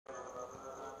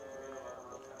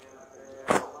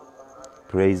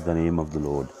Praise the name of the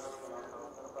Lord.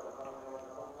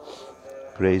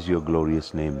 Praise your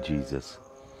glorious name, Jesus.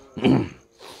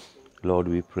 Lord,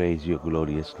 we praise your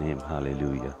glorious name.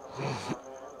 Hallelujah.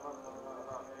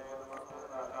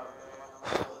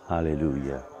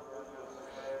 Hallelujah.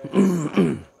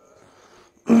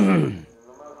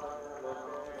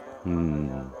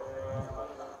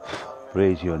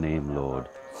 Praise your name, Lord.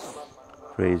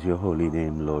 Praise your holy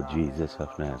name, Lord Jesus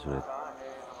of Nazareth.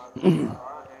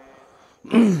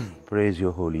 Praise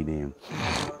your holy name.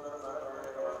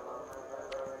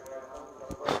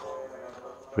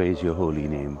 Praise your holy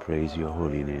name. Praise your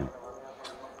holy name.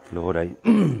 Lord, I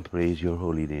praise your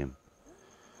holy name.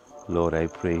 Lord, I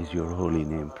praise your holy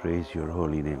name. Praise your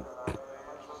holy name.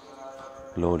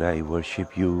 Lord, I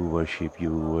worship you, worship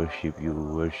you, worship you,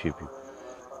 worship you.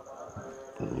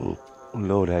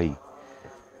 Lord, I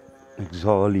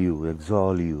exalt you,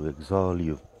 exalt you, exalt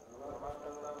you.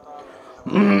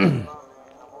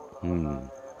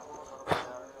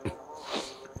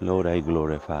 Lord, I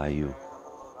glorify you.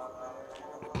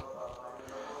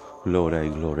 Lord, I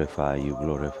glorify you,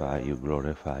 glorify you,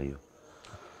 glorify you.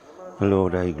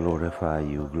 Lord, I glorify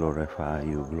you, glorify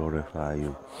you, glorify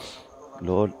you.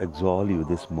 Lord, exalt you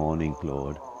this morning,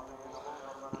 Lord.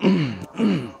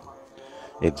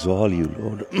 Exalt you,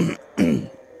 Lord.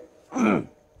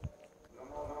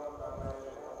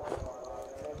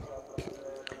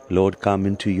 Lord, come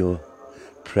into your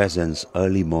presence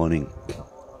early morning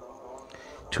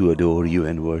to adore you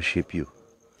and worship you.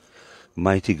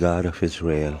 Mighty God of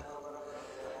Israel,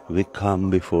 we come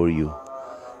before you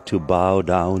to bow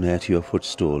down at your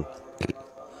footstool.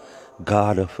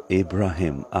 God of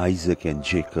Abraham, Isaac, and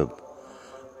Jacob,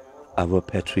 our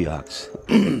patriarchs,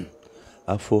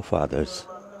 our forefathers,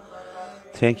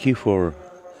 thank you for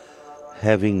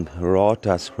having wrought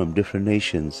us from different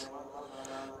nations,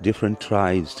 different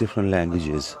tribes, different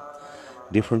languages,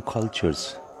 different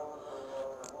cultures,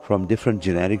 from different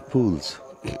genetic pools.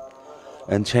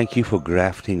 And thank you for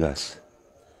grafting us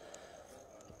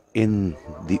in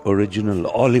the original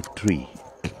olive tree.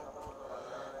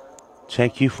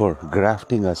 Thank you for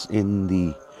grafting us in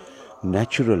the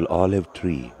natural olive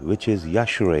tree, which is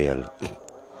Yashrael,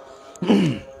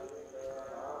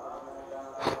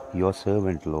 your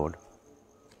servant, Lord.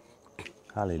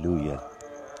 Hallelujah.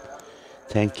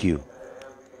 Thank you.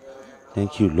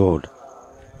 Thank you, Lord.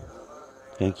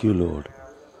 Thank you, Lord.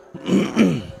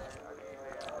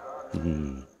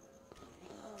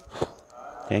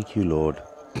 Thank you, Lord.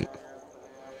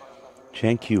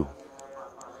 Thank you.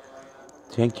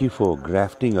 Thank you for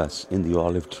grafting us in the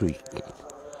olive tree.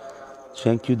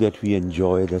 Thank you that we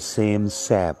enjoy the same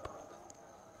sap.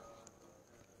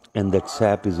 And that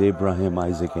sap is Abraham,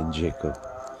 Isaac, and Jacob.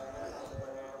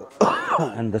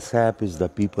 And the sap is the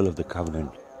people of the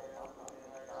covenant.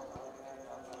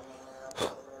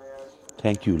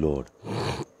 Thank you, Lord.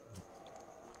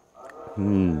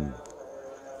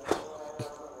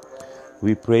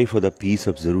 We pray for the peace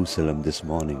of Jerusalem this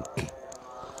morning.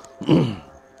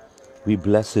 We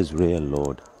bless Israel,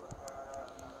 Lord.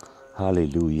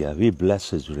 Hallelujah. We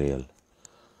bless Israel.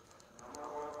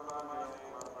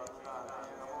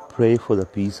 Pray for the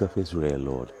peace of Israel,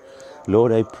 Lord.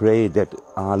 Lord, I pray that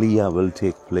Aliyah will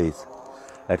take place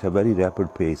at a very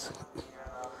rapid pace.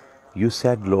 You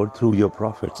said, Lord, through your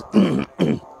prophets,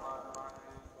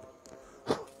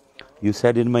 you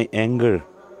said, in my anger,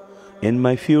 in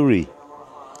my fury,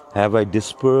 have I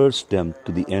dispersed them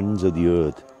to the ends of the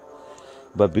earth.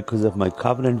 But because of my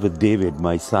covenant with David,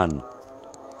 my son,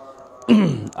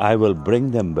 I will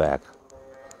bring them back.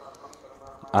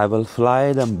 I will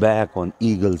fly them back on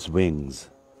eagle's wings.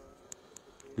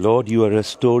 Lord, you are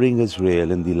restoring Israel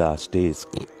in the last days.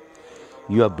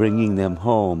 You are bringing them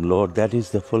home, Lord. That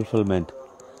is the fulfillment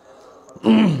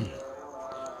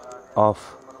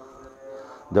of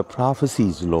the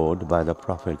prophecies, Lord, by the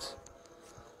prophets,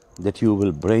 that you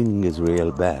will bring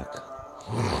Israel back.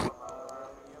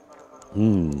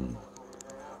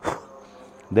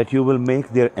 That you will make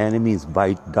their enemies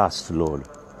bite dust, Lord.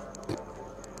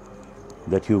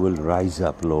 That you will rise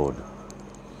up, Lord.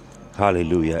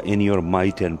 Hallelujah, in your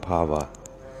might and power.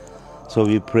 So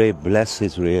we pray, bless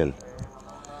Israel.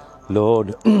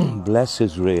 Lord, bless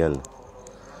Israel.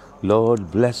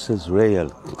 Lord, bless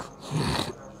Israel.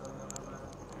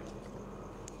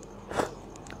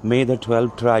 May the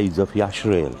 12 tribes of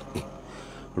Yashrael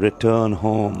return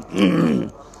home.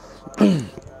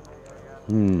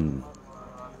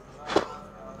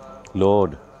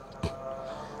 Lord,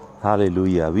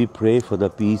 hallelujah. We pray for the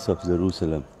peace of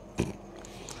Jerusalem.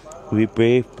 We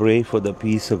pray for the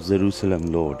peace of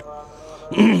Jerusalem,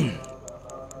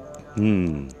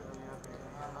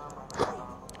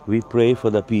 We pray for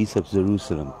the peace of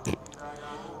Jerusalem.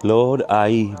 Lord,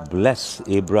 I bless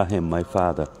Abraham, my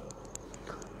father.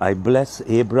 I bless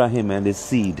Abraham and his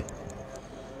seed.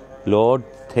 Lord,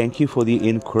 thank you for the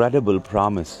incredible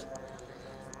promise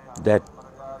that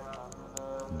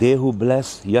they who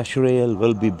bless Yashrael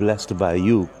will be blessed by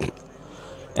you,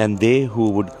 and they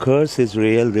who would curse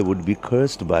Israel, they would be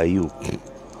cursed by you.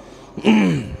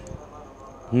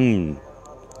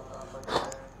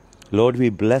 Lord, we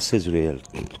bless Israel.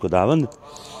 खुदावंद,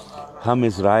 हम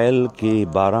Israel के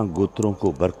 12 गोत्रों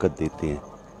को बरकत देते हैं.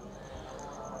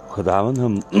 खुदावंद,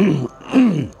 हम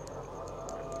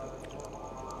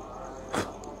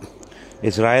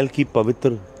इज़राइल की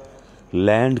पवित्र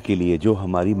लैंड के लिए जो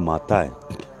हमारी माता है,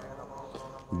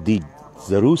 the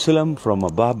Jerusalem from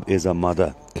above is a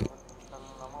mother.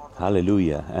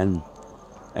 Hallelujah.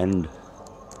 And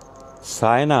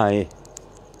Sinai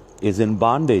is in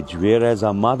bondage, whereas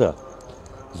our mother,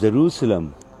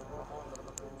 Jerusalem,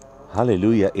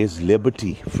 hallelujah, is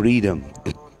liberty, freedom.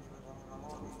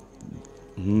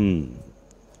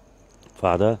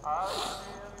 Father,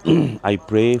 I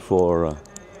pray for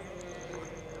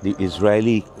the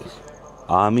Israeli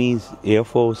armies, Air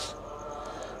Force.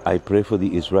 I pray for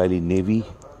the Israeli Navy.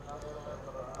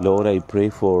 Lord, I pray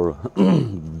for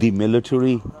the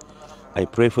military. I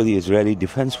pray for the Israeli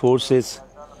Defense Forces.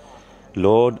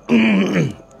 Lord,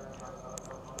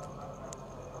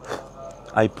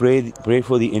 I pray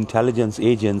for the intelligence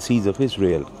agencies of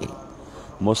Israel,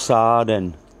 Mossad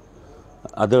and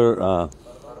other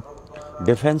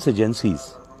defense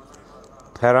agencies,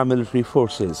 paramilitary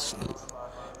forces.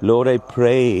 Lord, I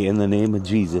pray in the name of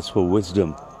Jesus for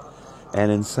wisdom and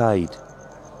insight.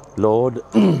 Lord,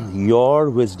 your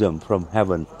wisdom from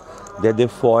heaven, that they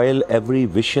foil every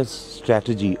vicious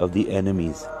strategy of the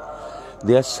enemies.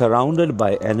 They are surrounded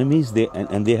by enemies,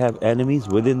 and they have enemies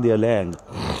within their land.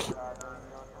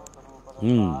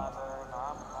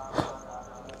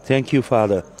 Thank you,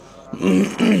 Father,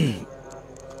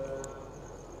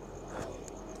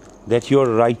 that your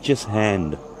righteous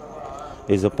hand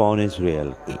is upon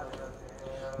Israel,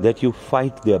 that you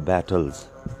fight their battles.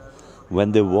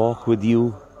 When they walk with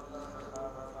you,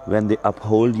 when they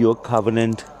uphold your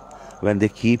covenant, when they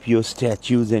keep your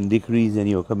statutes and decrees and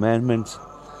your commandments,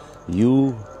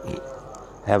 you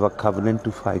have a covenant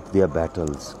to fight their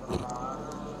battles.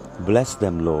 Bless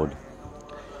them, Lord.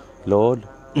 Lord,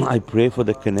 I pray for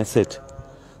the Knesset,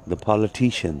 the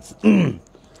politicians.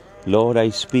 Lord, I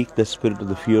speak the spirit of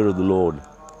the fear of the Lord,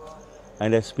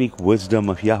 and I speak wisdom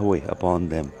of Yahweh upon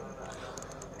them.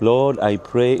 Lord, I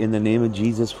pray in the name of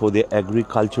Jesus for the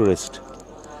agricultural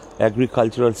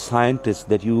scientists,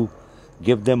 that you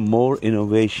give them more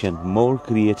innovation, more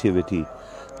creativity.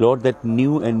 Lord, that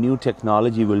new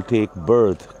technology will take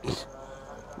birth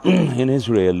in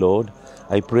Israel, Lord.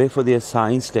 I pray for their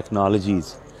science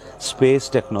technologies, space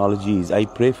technologies. I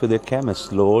pray for their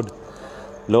chemists, Lord.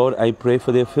 Lord, I pray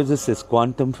for their physicists,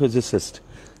 quantum physicists.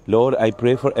 Lord, I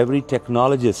pray for every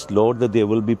technologist, Lord, that there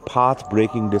will be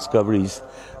path-breaking discoveries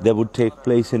that would take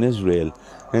place in Israel.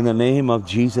 In the name of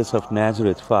Jesus of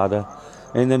Nazareth, Father,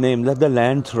 in the name, let the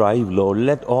land thrive, Lord.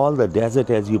 Let all the desert,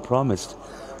 as you promised,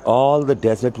 all the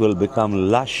desert will become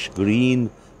lush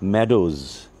green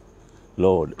meadows,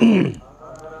 Lord.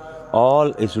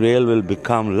 All Israel will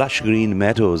become lush green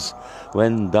meadows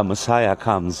when the Messiah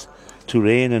comes to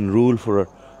reign and rule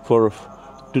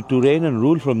to reign and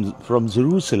rule from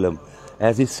Jerusalem,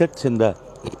 as he sits in the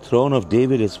throne of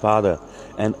David his father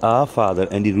and our father,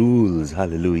 and he rules.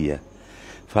 Hallelujah.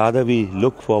 Father, we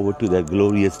look forward to that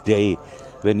glorious day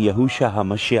when Yahushua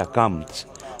HaMashiach comes.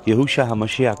 Yahushua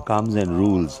HaMashiach comes and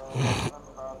rules.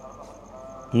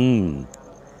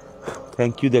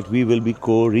 Thank you that we will be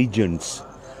co-regents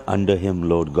under him,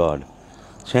 Lord God.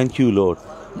 Thank you, Lord.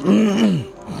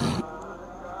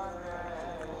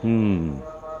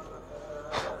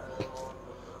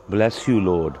 Bless you,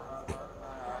 Lord.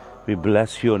 We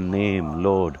bless your name,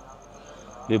 Lord.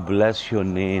 We bless your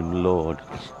name, Lord.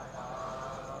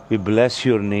 We bless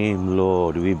your name,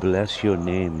 Lord. We bless your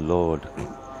name, Lord.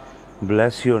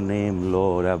 Bless your name,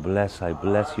 Lord. I bless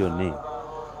your name.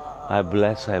 I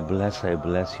bless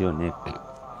your name.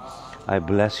 I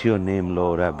bless your name,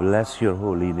 Lord. I bless your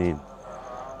holy name.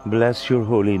 Bless your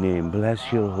holy name.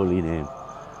 Bless your holy name.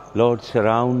 Lord,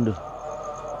 surround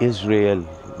Israel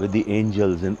with the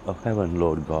angels of heaven,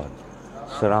 Lord God.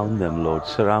 Surround them, Lord.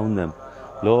 Surround them.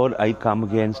 Lord, I come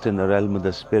against, in the realm of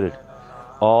the Spirit,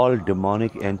 all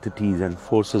demonic entities and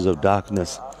forces of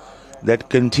darkness that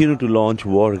continue to launch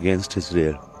war against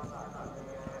Israel.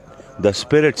 The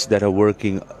spirits that are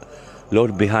working,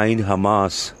 Lord, behind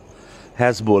Hamas,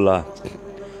 Hezbollah,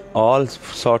 all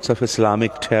sorts of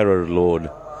Islamic terror, Lord.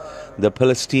 the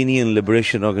Palestinian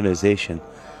Liberation Organization,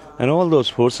 and all those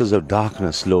forces of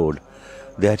darkness, Lord,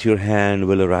 that your hand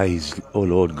will arise, O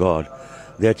Lord God,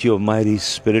 that your mighty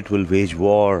spirit will wage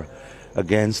war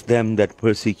against them that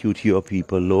persecute your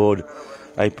people, Lord.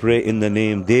 I pray in the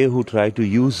name, they who try to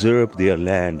usurp their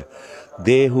land,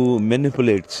 they who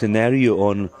manipulate scenario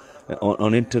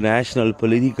on international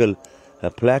political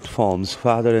platforms,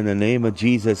 Father, in the name of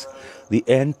Jesus, the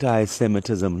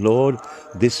anti-Semitism, Lord,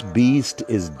 this beast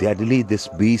is deadly, this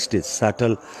beast is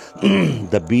subtle,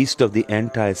 the beast of the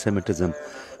anti-Semitism,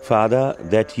 Father,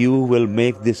 that you will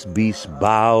make this beast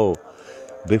bow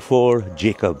before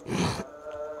Jacob.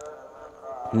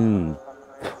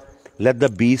 Let the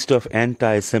beast of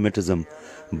anti-Semitism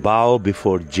bow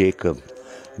before Jacob,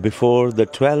 before the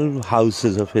 12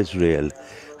 houses of Israel.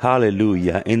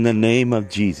 Hallelujah. In the name of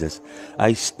Jesus,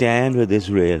 I stand with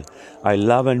Israel. I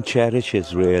love and cherish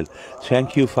Israel.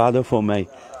 Thank you, Father, for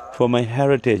my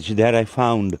heritage that I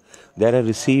found, that I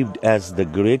received as the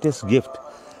greatest gift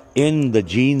in the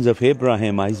genes of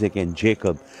Abraham, Isaac, and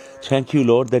Jacob. Thank you,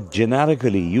 Lord, that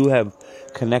genetically you have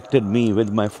connected me with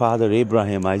my father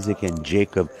Abraham, Isaac, and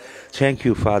Jacob. Thank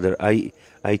you, Father.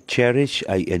 I cherish,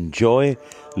 I enjoy,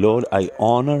 Lord, I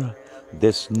honor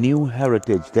this new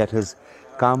heritage that has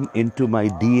come into my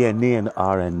DNA and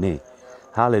RNA.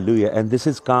 Hallelujah. And this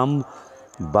has come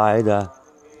by the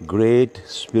great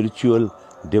spiritual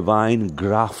divine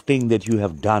grafting that you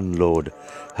have done, Lord.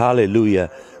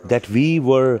 Hallelujah. That we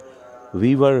were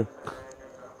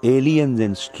aliens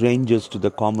and strangers to the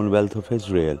commonwealth of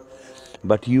Israel.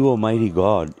 But you, Almighty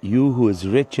God, you who is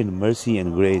rich in mercy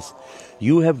and grace,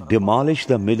 you have demolished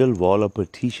the middle wall of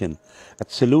partition.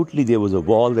 Absolutely, there was a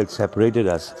wall that separated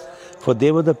us. For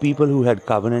they were the people who had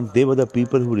covenant. They were the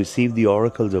people who received the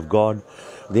oracles of God.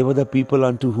 They were the people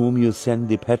unto whom you sent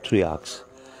the patriarchs,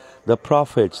 the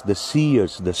prophets, the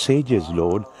seers, the sages,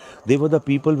 Lord. They were the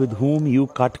people with whom you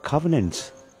cut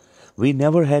covenants. We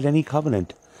never had any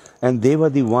covenant. And they were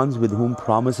the ones with whom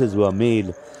promises were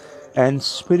made. And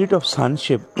spirit of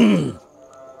sonship and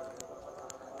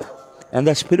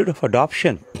the spirit of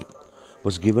adoption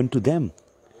was given to them.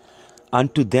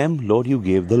 Unto them, Lord, you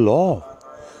gave the law.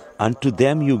 Unto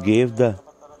them you gave the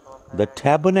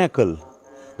tabernacle,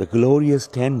 the glorious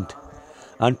tent.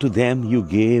 Unto them you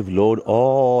gave, Lord,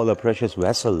 all the precious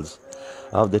vessels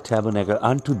of the tabernacle.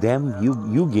 Unto them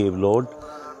you gave, Lord,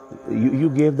 you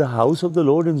gave the house of the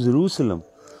Lord in Jerusalem.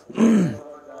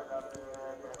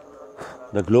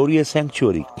 The glorious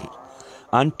sanctuary.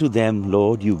 Unto them,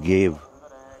 Lord, you gave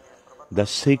the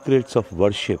secrets of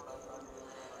worship.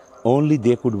 Only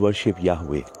they could worship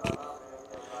Yahweh.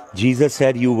 Jesus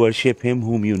said, you worship him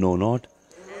whom you know not,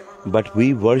 but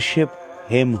we worship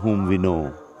him whom we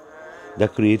know, the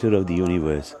creator of the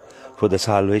universe. For the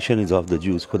salvation is of the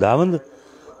Jews. खुदावंद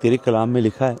तेरे कलाम में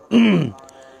लिखा है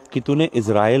कि तूने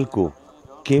Israel को,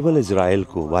 केवल Israel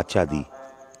को वाचा दी.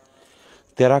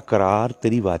 तेरा करार,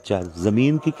 तेरी वाचा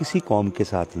जमीन की किसी कौम के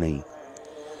साथ नहीं,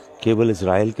 केवल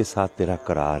इज़राइल के साथ तेरा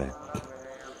करार है.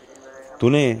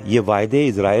 तूने ये वायदे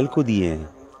इज़राइल को दिए हैं,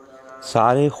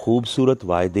 सारे खूबसूरत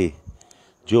वायदे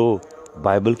जो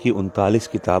बाइबल की 39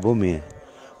 किताबों में हैं,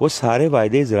 वो सारे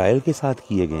वायदे इज़राइल के साथ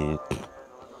किए गए हैं.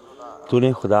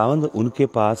 तूने खुदावंद उनके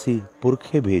पास ही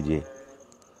पुरखे भेजे.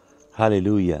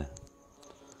 हालेलुया.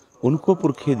 उनको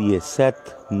पुरखे दिए, सेत,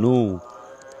 नूह,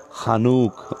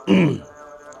 खानूक,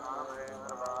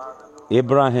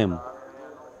 इब्राहिम,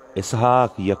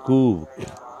 इसहाक, यकूब,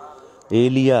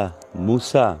 एलिया,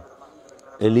 मूसा,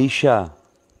 एलीशा,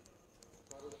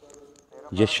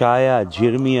 यशाया,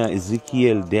 जिर्मिया,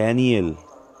 इज़िकियल, डैनियल,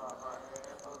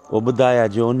 ओबदाया,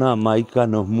 जोना, माइका,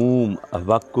 नहूम,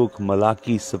 हबक्कुक,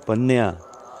 मलाकी, सपन्या,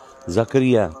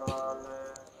 जकरिया,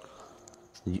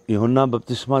 यूहन्ना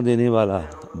बपतिस्मा देने वाला.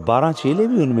 12 चेले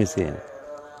भी उनमें से हैं.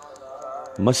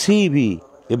 मसीह भी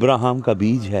इब्राहिम का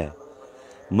बीज है.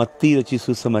 मत्ती रची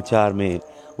सुसमाचार में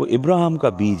वो इब्राहिम का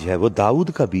बीज है, वो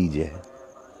दाऊद का बीज है.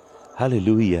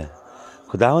 हालेलुया.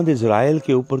 खुदावंद इज़राइल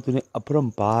के ऊपर तूने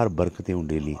अपरंपार बरकतें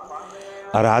उंडेली.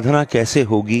 आराधना कैसे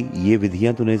होगी, ये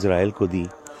विधियां तूने इज़राइल को दी.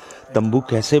 तंबू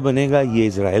कैसे बनेगा, ये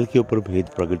इज़राइल के ऊपर भेद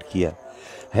प्रकट किया.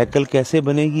 हैकल कैसे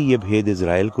बनेगी, ये भेद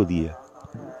इज़राइल को दिया.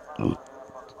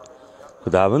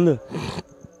 खुदावंद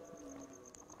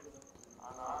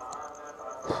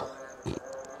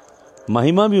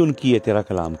महिमा भी उनकी है, तेरा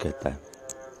कलाम कहता है.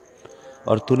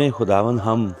 और तूने खुदावंद,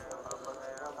 हम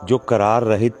जो करार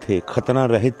रहित थे, खतना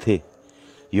रहित थे,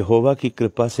 यहोवा की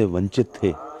कृपा से वंचित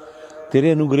थे,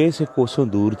 तेरे अनुग्रह से कोसों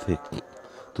दूर थे,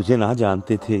 तुझे ना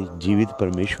जानते थे. जीवित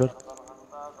परमेश्वर,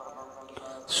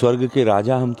 स्वर्ग के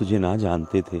राजा, हम तुझे ना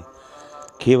जानते थे.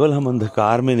 केवल हम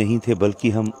अंधकार में नहीं थे, बल्कि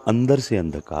हम अंदर से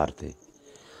अंधकार थे.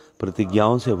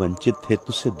 प्रतिज्ञाओं से वंचित थे,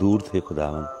 तुझसे दूर थे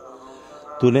खुदावन,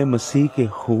 तूने मसीह के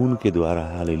खून के द्वारा,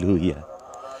 हालेलुया,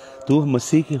 तू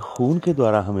मसीह के खून के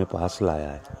द्वारा हमें पास लाया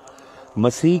है।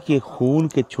 मसीह के खून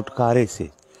के छुटकारे से,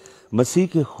 मसीह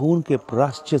के खून के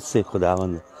प्रायश्चित से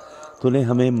खुदावन तूने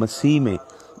हमें मसीह में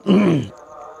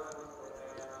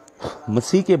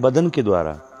मसीह के बदन के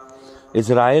द्वारा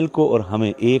इज़राइल को और हमें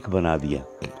एक बना दिया।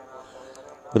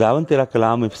 खुदावन तेरा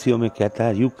कलाम इफिसियों में कहता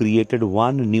है, you created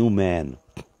one new man.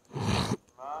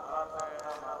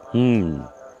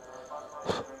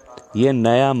 ये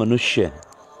नया मनुष्य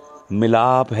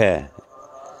मिलाप है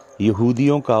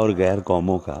यहूदियों का और गैर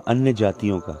कौमों का, अन्य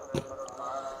जातियों का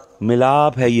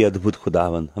मिलाप है ये अद्भुत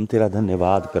खुदावन। हम तेरा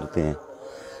धन्यवाद करते हैं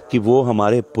कि वो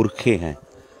हमारे पुरखे हैं,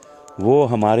 वो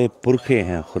हमारे पुरखे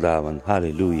हैं खुदावन,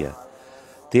 हालेलुया।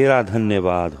 तेरा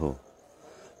धन्यवाद हो,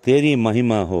 तेरी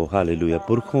महिमा हो, हालेलुया।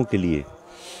 पुरखों के लिए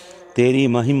तेरी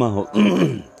महिमा हो।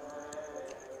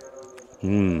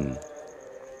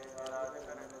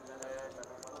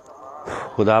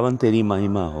 खुदावन तेरी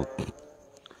महिमा हो,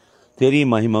 तेरी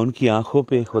महिमा। उनकी आंखों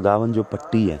पे खुदावन जो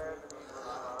पट्टी है,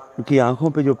 उनकी आंखों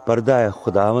पे जो पर्दा है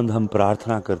खुदावन, हम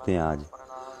प्रार्थना करते हैं आज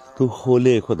तू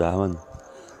खोले खुदावन,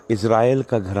 इज़राइल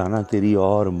का घराना तेरी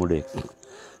ओर मुड़े।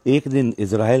 एक दिन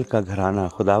इज़राइल का घराना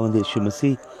खुदावन यीशु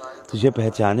मसीह तुझे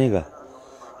पहचानेगा।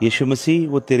 यीशु मसीह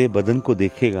वो तेरे बदन को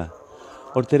देखेगा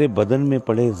और तेरे बदन में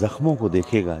पड़े जख्मों को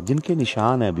देखेगा जिनके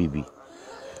निशान है अभी भी।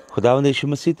 खुदावंद यीशु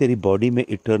मसीह तेरी बॉडी में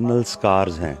इटर्नल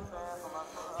स्कार्स हैं।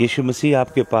 यीशु मसीह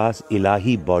आपके पास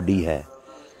इलाही बॉडी है,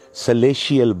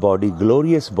 सेलेशियल बॉडी,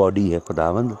 ग्लोरियस बॉडी है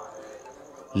खुदावंद,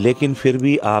 लेकिन फिर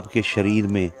भी आपके शरीर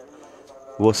में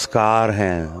वो स्कार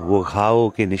हैं, वो घावों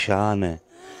के निशान हैं।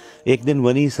 एक दिन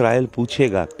बनी इस्राएल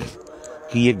पूछेगा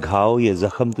कि ये घाव, ये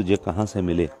जख्म तुझे कहाँ से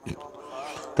मिले?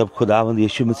 तब खुदावंद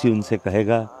यीशु मसीह उनसे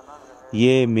कहेगा,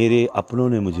 ये मेरे अपनों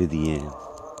ने मुझे दिए हैं,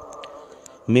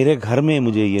 मेरे घर में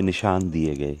मुझे ये निशान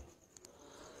दिए गए।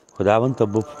 खुदावंद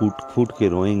तब वो फूट फूट के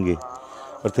रोएंगे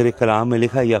और तेरे कलाम में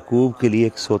लिखा, याकूब के लिए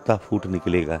एक सोता फूट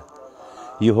निकलेगा।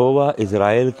 यहोवा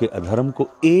इज़राइल के अधर्म को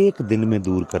एक दिन में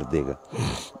दूर कर देगा।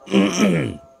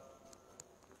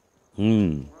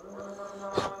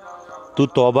 तू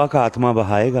तौबा का आत्मा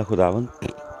बहाएगा खुदावंद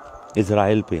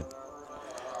इज़राइल पे।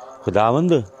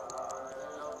 खुदावंद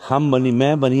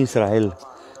मैं बनी इस्राएल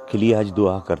के लिए आज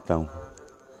दुआ करता हूँ।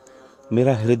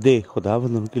 मेरा हृदय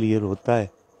खुदावंद उनके लिए रोता है,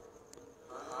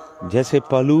 जैसे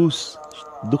पौलुस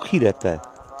दुखी रहता है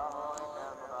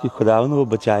कि खुदावंद वो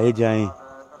बचाए जाएं।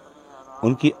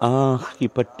 उनकी आँख की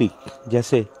पट्टी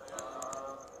जैसे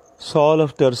सॉल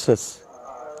ऑफ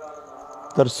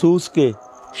तरसूस के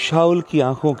शाउल की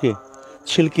आँखों के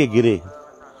छिलके गिरे,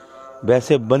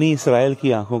 वैसे बनी इस्राएल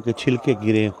की आँखों के छिलके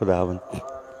गिरे। खुदावंद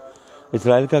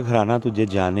इस्राएल का घराना तुझे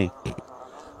जाने।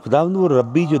 खुदावंद वो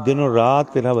रब्बी जो दिन और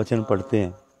रात तेरा वचन पढ़ते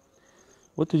हैं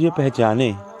वो तुझे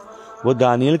पहचाने, वो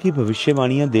दानियल की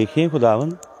भविष्यवाणियाँ देखें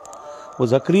खुदावंद, वो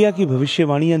जकरिया की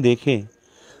भविष्यवाणियाँ देखें,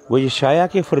 वो यशाया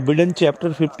के फॉरबिडन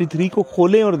चैप्टर 53 को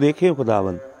खोलें और देखें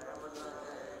खुदावंद,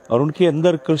 और उनके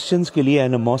अंदर क्रिश्चियंस के लिए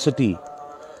एनिमोसिटी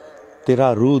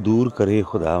तेरा रूह दूर करे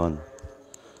खुदावंद।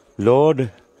 लॉर्ड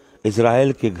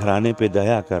इज़राइल के घराने पे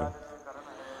दया कर।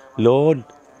 Lord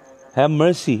have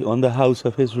mercy on the house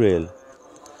of Israel,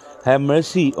 have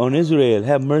mercy on Israel,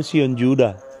 have mercy on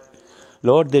JUDA.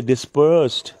 Lord they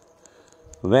dispersed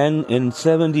when in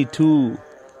 72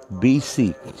 BC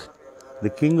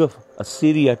the king of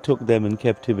Assyria took them in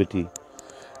captivity.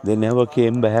 They never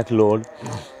came back, Lord.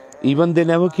 Even they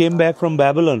never came back from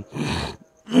Babylon.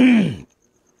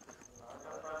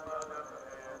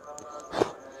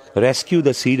 Rescue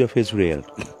the seed of Israel.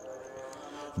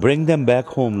 Bring them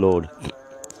back home, Lord.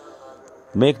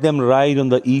 Make them ride on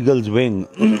the eagle's wing.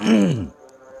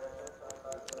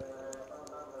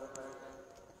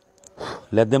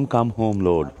 Let them come home,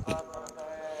 Lord.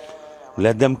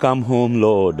 Let them come home,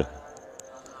 Lord.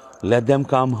 Let them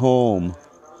come home.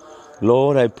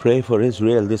 Lord, I pray for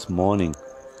Israel this morning.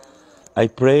 I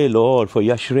pray, Lord, for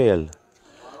Yashrael.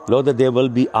 Lord, that there will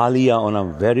be Aliyah on a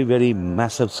very, very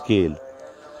massive scale.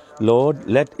 Lord,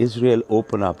 let Israel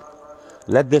open up.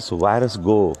 Let this virus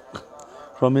go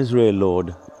from Israel,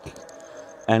 Lord.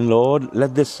 And Lord,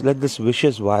 let this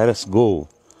vicious virus go.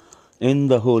 In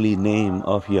the holy name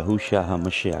of Yahushua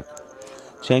HaMashiach.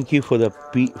 Thank you for the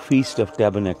Feast of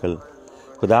Tabernacle.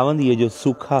 खुदावंद ये जो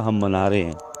सूखा हम मना रहे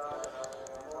हैं,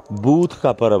 booth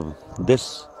का पर्व, this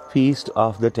feast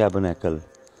of the tabernacle,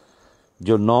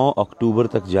 जो 9 अक्टूबर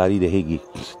तक जारी रहेगी,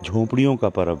 झोंपड़ियों का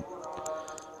पर्व।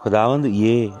 खुदावंद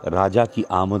ये राजा की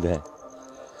आमद है।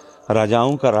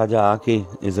 राजाओं का राजा आके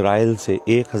इज़राइल से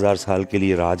 1000 साल के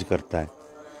लिए राज करता है।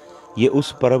 ये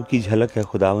उस पर्व की झलक है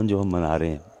खुदावंद जो हम मना रहे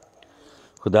हैं।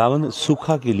 खुदावंद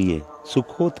सुखा के लिए,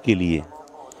 सुखोत के लिए,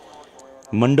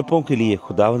 मंडपों के लिए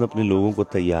खुदावंद अपने लोगों को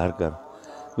तैयार कर।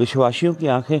 विश्वासियों की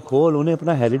आंखें खोल, उन्हें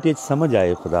अपना हेरिटेज समझ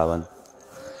आए खुदावंद।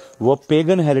 वो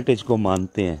पेगन हेरिटेज को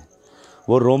मानते हैं,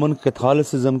 वो रोमन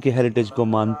कैथोलिसिज्म के हेरिटेज को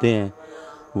मानते हैं,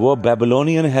 वो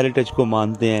बेबीलोनियन हेरिटेज को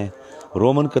मानते हैं।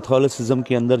 रोमन कैथोलिसिज्म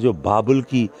के अंदर जो बाबुल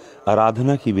की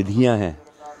आराधना की विधियां हैं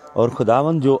और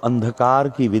खुदावंद जो अंधकार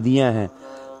की विधियां हैं,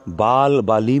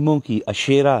 बालीमों की,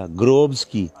 अशेरा ग्रोव्स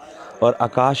की और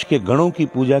आकाश के गणों की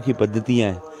पूजा की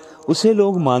पद्धतियां हैं, उसे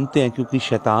लोग मानते हैं क्योंकि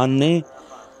शैतान ने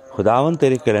खुदावंद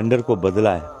तेरे कैलेंडर को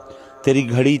बदला है, तेरी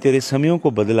घड़ी, तेरे समयों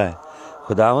को बदला है।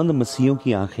 खुदावंद मसीहों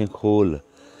की आंखें खोल,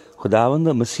 खुदावंद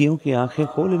मसीहों की आंखें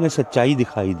खोल, इन्हें सच्चाई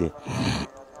दिखाई दे।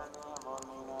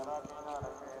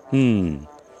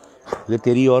 वे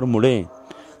तेरी ओर मुड़े,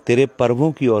 तेरे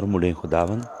पर्वों की ओर मुड़े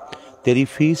खुदावंद, तेरी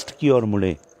फीस्ट की ओर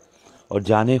मुड़े और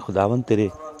जाने खुदावंद तेरे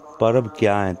पर्व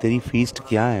क्या हैं, तेरी फीस्ट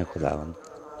क्या है खुदावंद।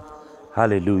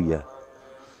 Hallelujah.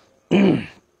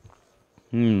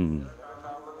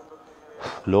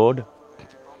 Lord,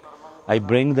 I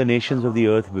bring the nations of the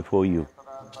earth before you.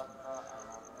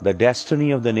 The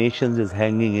destiny of the nations is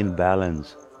hanging in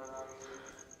balance.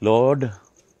 Lord,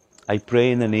 I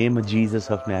pray in the name of Jesus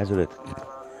of Nazareth,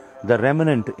 the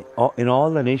remnant in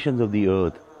all the nations of the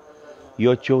earth,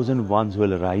 your chosen ones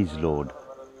will arise, Lord.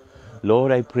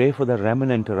 Lord, I pray for the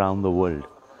remnant around the world,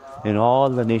 in all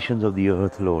the nations of the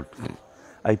earth, Lord.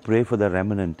 I pray for the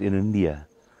remnant in India.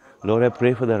 Lord, I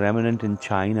pray for the remnant in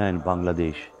China and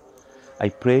Bangladesh. I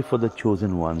pray for the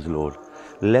chosen ones, Lord.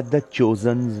 Let the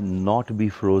chosen not be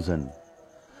frozen.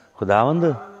 खुदावंद,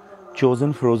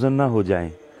 chosen frozen ना हो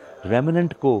जाएं.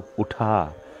 Remnant को उठा,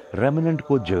 remnant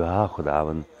को जगा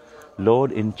खुदावंद.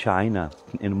 Lord, in China,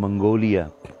 in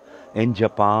Mongolia, in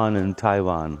Japan, in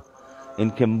Taiwan,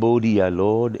 in Cambodia,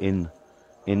 Lord, in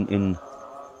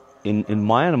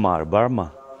Myanmar,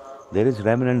 Burma, there is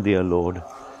remnant there, Lord.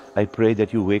 I pray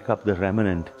that you wake up the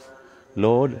remnant.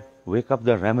 Lord, wake up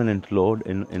the remnant, Lord,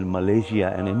 in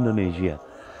Malaysia and Indonesia.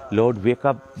 Lord, wake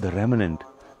up the remnant,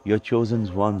 your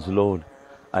chosen ones, Lord.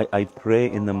 I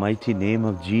pray in the mighty name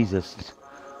of Jesus,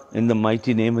 in the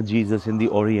mighty name of Jesus, in the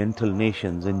Oriental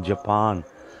nations, in Japan,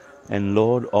 and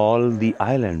Lord, all the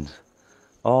islands,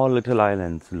 all little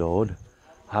islands, Lord.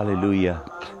 Hallelujah.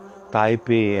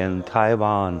 Taipei and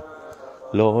Taiwan,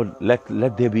 Lord, let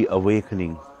there be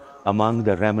awakening among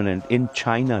the remnant. In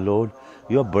China, Lord,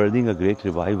 you are birthing a great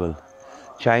revival.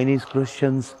 Chinese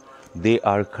Christians, they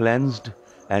are cleansed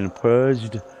and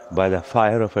purged by the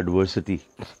fire of adversity.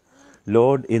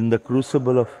 Lord, in the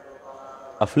crucible of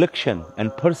affliction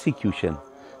and persecution,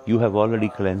 you have already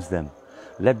cleansed them.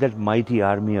 Let that mighty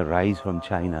army arise from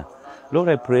China. Lord,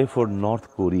 I pray for North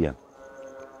Korea.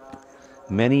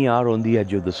 Many are on the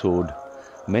edge of the sword.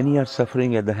 Many are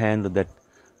suffering at the hand of that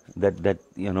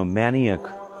maniac,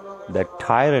 that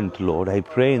tyrant, Lord. I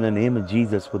pray in the name of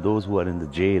Jesus for those who are in the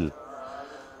jail.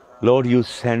 Lord, you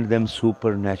send them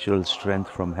supernatural strength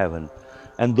from heaven.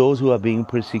 And those who are being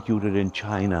persecuted in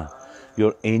China,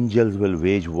 your angels will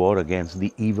wage war against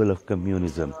the evil of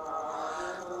communism.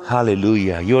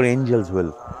 Hallelujah. Your angels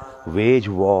will wage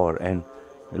war and,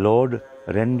 Lord,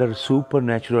 render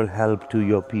supernatural help to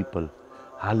your people.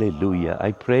 Hallelujah.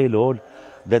 I pray, Lord,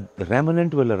 that the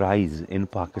remnant will arise in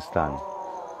Pakistan.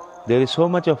 There is so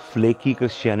much of flaky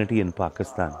Christianity in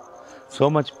Pakistan, so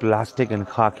much plastic and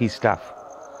khaki stuff.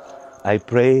 I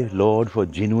pray, Lord, for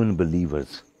genuine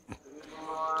believers.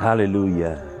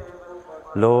 Hallelujah.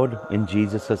 Lord, in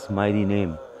Jesus' mighty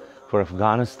name, for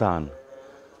Afghanistan,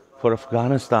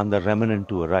 the remnant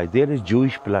to arise. There is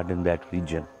Jewish blood in that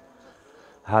region.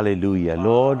 Hallelujah.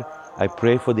 Lord, I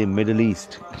pray for the Middle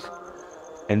East,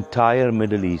 entire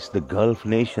Middle East, the Gulf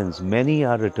nations. Many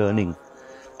are returning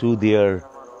to their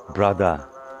brother.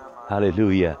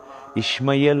 Hallelujah.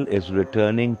 Ishmael is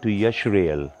returning to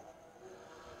Yashrael.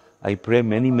 I pray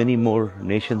many, many more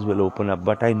nations will open up.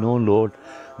 But I know, Lord,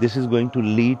 this is going to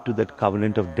lead to that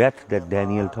covenant of death that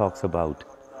Daniel talks about.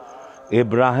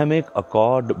 Abrahamic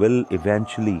accord will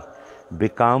eventually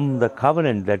become the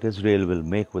covenant that Israel will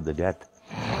make with the death.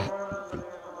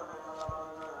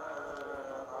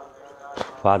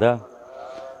 Father,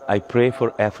 I pray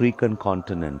for African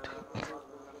continent.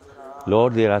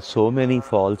 Lord, there are so many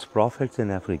false prophets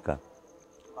in Africa,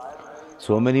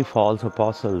 so many false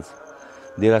apostles.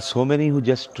 There are so many who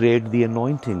just trade the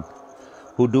anointing,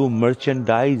 who do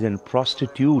merchandise and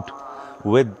prostitute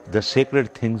with the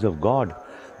sacred things of God.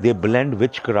 They blend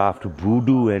witchcraft,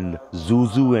 voodoo and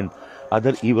zuzu and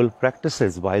other evil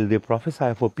practices while they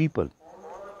prophesy for people.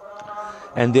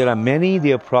 And there are many,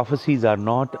 their prophecies are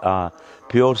not a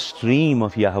pure stream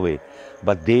of Yahweh,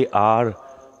 but they are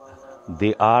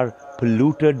They are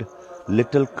polluted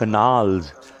little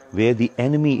canals where the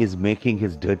enemy is making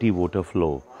his dirty water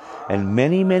flow. And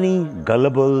many, many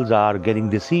gullibles are getting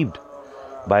deceived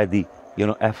by the,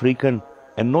 African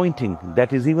anointing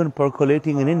that is even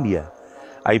percolating in India.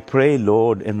 I pray,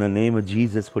 Lord, in the name of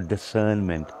Jesus, for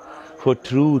discernment, for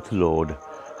truth, Lord.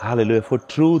 Hallelujah. For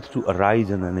truth to arise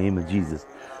in the name of Jesus.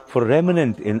 For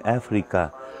remnant in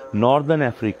Africa, Northern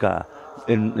Africa,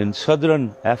 in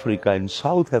Southern Africa, in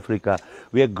South Africa,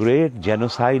 where great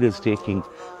genocide is taking,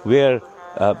 where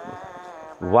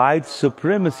white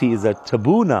supremacy is a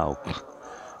taboo now,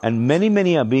 and many,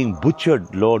 many are being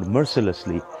butchered, Lord,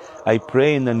 mercilessly. I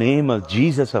pray in the name of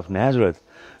Jesus of Nazareth,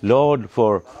 Lord,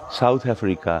 for South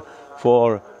Africa,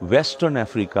 for Western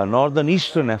Africa, Northern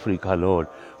Eastern Africa, Lord,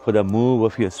 for the move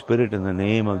of your Spirit in the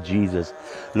name of Jesus.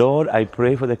 Lord, I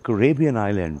pray for the Caribbean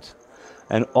islands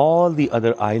and all the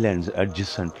other islands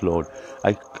adjacent, Lord.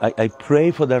 I pray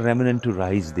for the remnant to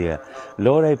rise there.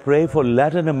 Lord, I pray for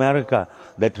Latin America,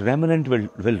 that remnant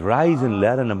will rise in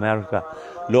Latin America.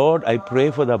 Lord, I pray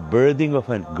for the birthing of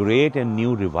a great and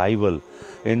new revival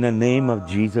in the name of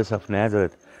Jesus of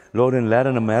Nazareth. Lord, in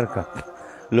Latin America.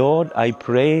 Lord, I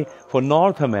pray for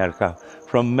North America,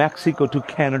 from Mexico to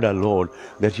Canada, Lord,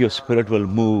 that your Spirit will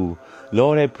move.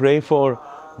 Lord, I pray for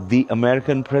the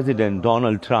American President,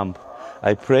 Donald Trump.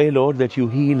 I pray, Lord, that you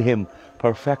heal him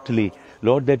perfectly.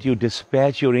 Lord, that you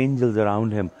dispatch your angels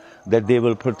around him, that they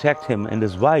will protect him and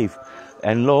his wife.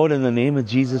 And Lord, in the name of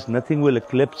Jesus, nothing will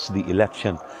eclipse the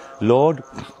election. Lord,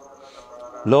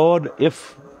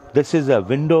 if this is a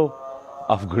window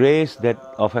of grace,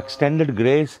 of extended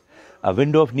grace, a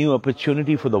window of new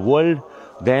opportunity for the world,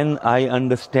 then I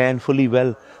understand fully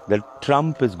well that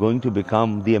Trump is going to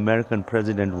become the American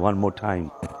president one more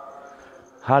time.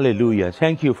 Hallelujah.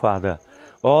 Thank you, Father.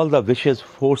 All the vicious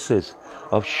forces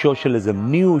of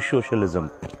socialism, new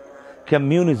socialism,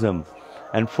 communism,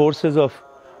 and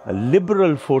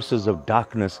liberal forces of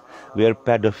darkness, where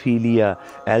pedophilia,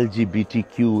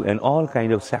 LGBTQ, and all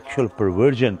kind of sexual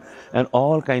perversion and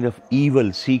all kind of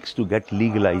evil seeks to get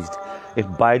legalized. If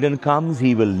Biden comes,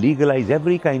 he will legalize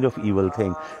every kind of evil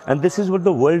thing. And this is what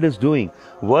the world is doing.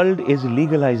 World is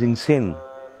legalizing sin.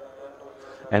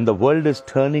 And the world is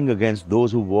turning against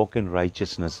those who walk in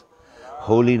righteousness,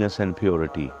 holiness, and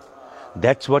purity.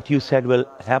 That's what you said will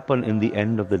happen in the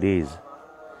end of the days.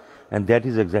 And that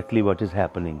is exactly what is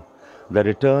happening. The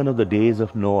return of the days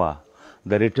of Noah,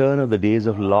 the return of the days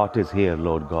of Lot is here,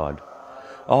 Lord God.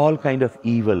 All kind of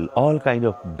evil, all kind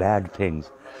of bad things.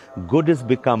 Good has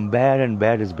become bad and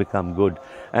bad has become good.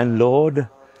 And Lord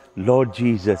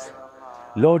Jesus,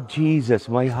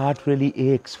 my heart really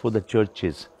aches for the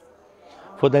churches,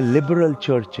 for the liberal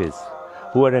churches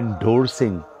who are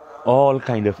endorsing all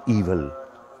kind of evil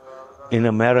in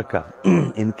America,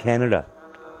 in Canada,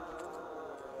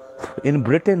 in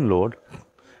Britain, Lord,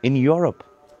 in Europe,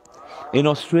 in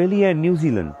Australia and New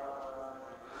Zealand.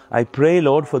 I pray,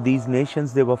 Lord, for these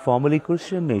nations. They were formerly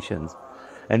Christian nations.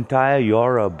 Entire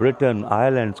Europe, Britain,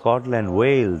 Ireland, Scotland,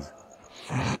 Wales,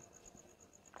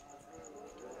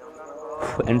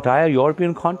 entire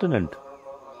European continent,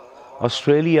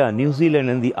 Australia, New Zealand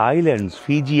and the islands,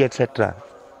 Fiji, etc.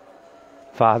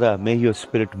 Father, may your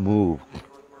Spirit move.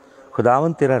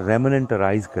 खुदावन तेरा remnant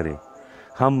arise करे.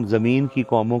 हम ज़मीन की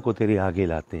कौमों को तेरे आगे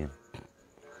लाते हैं.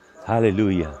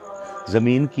 हालेलुया.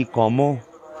 ज़मीन की कौमों,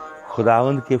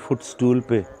 खुदावंद के फुट स्टूल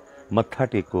पे मत्था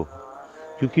टेको,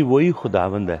 क्योंकि वही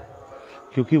खुदावंद है,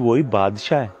 क्योंकि वही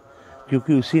बादशाह है,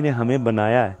 क्योंकि उसी ने हमें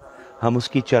बनाया है. हम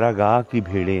उसकी चरागाह की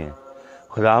भेड़ें हैं.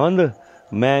 खुदावंद,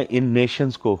 मैं इन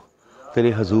नेशंस को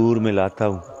तेरे हजूर में लाता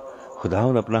हूँ.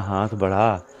 खुदावंद अपना हाथ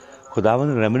बढ़ा.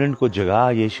 खुदावंद रेमनेंट को जगा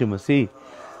यीशु मसीह.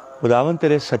 खुदावंद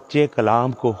तेरे सच्चे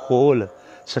कलाम को खोल,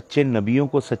 सच्चे नबियों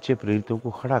को, सच्चे प्रेरितों को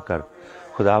खड़ा कर.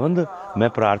 खुदावंद, मैं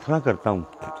प्रार्थना करता हूँ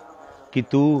कि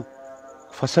तू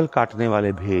फसल काटने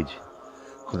वाले भेज.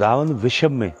 खुदावंद, विश्व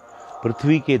में,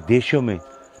 पृथ्वी के देशों में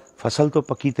फसल तो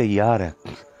पकी तैयार है,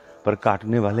 पर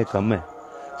काटने वाले कम हैं.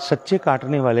 सच्चे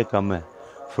काटने वाले कम हैं.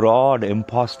 फ्रॉड,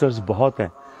 इम्पोस्टर्स बहुत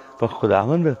हैं. पर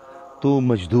खुदावंद, तू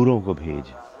मजदूरों को भेज.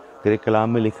 तेरे कलाम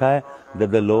में लिखा है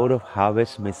that the Lord of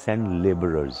harvest may send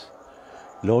laborers.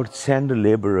 Lord, send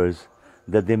laborers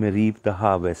that they may reap the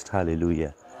harvest.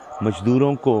 Hallelujah.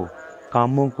 मजदूरों को,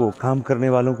 कामों को, काम करने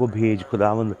वालों को भेज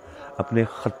खुदावंद अपने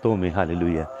खत्तों में.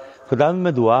 हालेलुया. खुदावंद,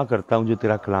 मैं दुआ करता हूँ जो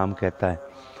तेरा कलाम कहता है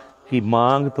कि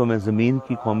मांग तो मैं ज़मीन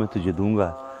की कौमें तुझे दूंगा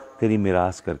तेरी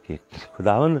मिरास करके.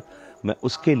 खुदावंद, मैं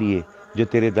उसके लिए जो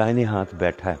तेरे दाहिने हाथ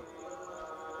बैठा है,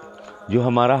 जो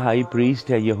हमारा हाई प्रीस्ट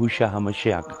है यहूशा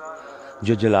हमशयाक,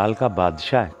 जो जलाल का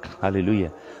बादशाह है. हालेलुया.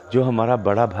 जो हमारा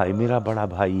बड़ा भाई, मेरा बड़ा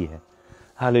भाई है.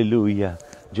 हालेलुया.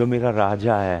 जो मेरा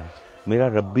राजा है, मेरा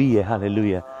रब्बी है,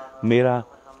 हालेलुया, मेरा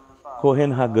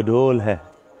कोहेन हा गडोल है,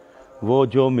 वो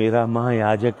जो मेरा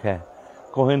महायाजक है,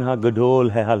 कोहेन हा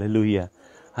गडोल है, हालेलुया,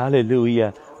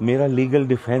 हालेलुया, मेरा लीगल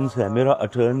डिफेंस है, मेरा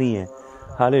अटर्नी है,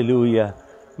 हालेलुया,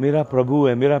 मेरा प्रभु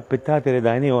है, मेरा पिता तेरे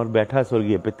दाहिने ओर बैठा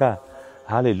स्वर्गीय पिता,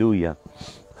 हालेलुया,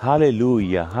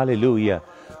 हालेलुया, हालेलुया।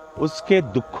 उसके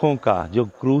दुखों का जो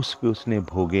क्रूस पे उसने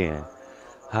भोगे हैं,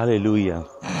 हालेलुया,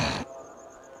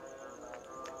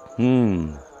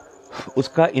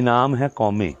 उसका इनाम है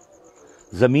कौमें,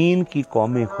 ज़मीन की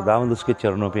कौमें खुदावंद उसके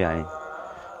चरणों पे आए।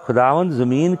 खुदावंद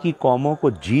ज़मीन की कौमों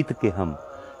को जीत के हम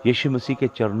यीशु मसीह के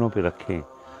चरणों पे रखें।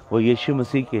 वो यीशु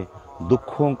मसीह के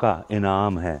दुखों का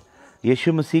इनाम है,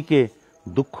 यीशु मसीह के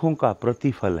दुखों का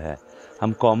प्रतिफल है।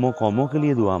 हम कौमों कौमों के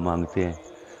लिए दुआ मांगते हैं,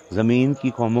 ज़मीन की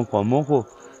कौमों कौमों को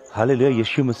हालेलुया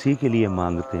यीशु मसीह के लिए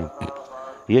मांगते हैं,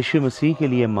 यीशु मसीह के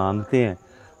लिए मांगते हैं।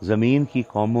 ज़मीन की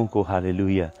कौमों को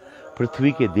हालेलुया,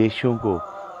 पृथ्वी के देशों को,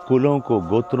 कुलों को,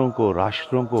 गोत्रों को,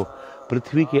 राष्ट्रों को,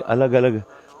 पृथ्वी के अलग अलग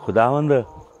खुदावंद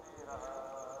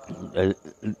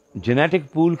जेनेटिक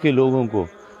पूल के लोगों को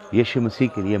यीशु मसीह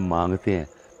के लिए मांगते हैं।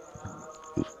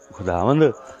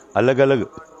 खुदावंद अलग अलग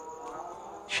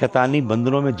शैतानी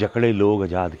बंधनों में जकड़े लोग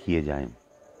आज़ाद किए जाएं,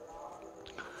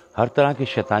 हर तरह के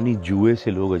शैतानी जुए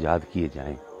से लोग आज़ाद किए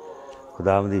जाएं।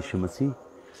 खुदावंद यीशु मसीह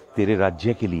तेरे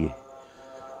राज्य के लिए,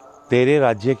 तेरे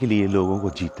राज्य के लिए लोगों को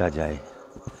जीता जाए,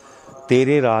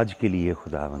 तेरे राज के लिए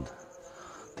खुदावंद,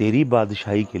 तेरी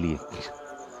बादशाही के लिए,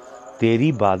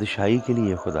 तेरी बादशाही के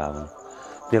लिए खुदावंद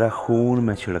तेरा खून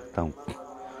मैं छिड़कता हूँ,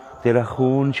 तेरा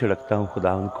खून छिड़कता हूँ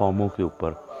खुदावंद कौमों के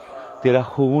ऊपर, तेरा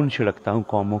खून छिड़कता हूँ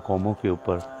कौमों कौमों के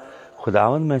ऊपर।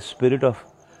 खुदावंद मैं स्पिरिट ऑफ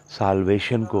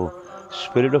साल्वेशन को,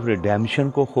 स्पिरिट ऑफ रिडेम्पशन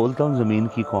को खोलता हूँ ज़मीन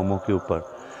की कौमों के ऊपर।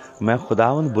 मैं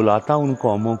खुदावंद बुलाता हूँ उन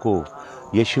कौमों को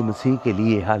यीशु मसीह के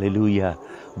लिए, हालेलुया,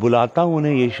 बुलाता हूँ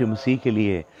उन्हें यीशु मसीह के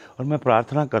लिए। और मैं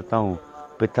प्रार्थना करता हूँ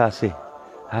पिता से,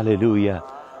 hallelujah,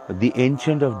 the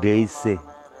ancient of days से,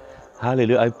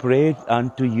 hallelujah, I pray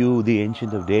unto you the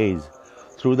ancient of days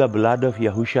through the blood of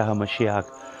यहोशू हमशियाह,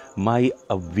 my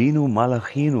अवीनु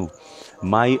मलाखीनु,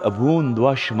 my अबून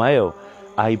द्वशमायो,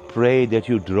 I pray that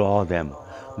you draw them,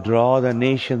 draw the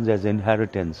nations as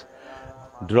inheritance,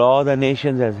 draw the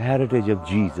nations as heritage of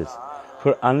Jesus.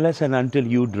 For unless and until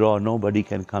you draw, nobody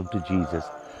can come to Jesus.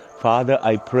 Father,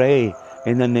 I pray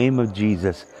in the name of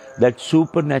Jesus that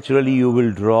supernaturally you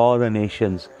will draw the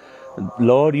nations.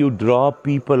 Lord, you draw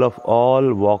people of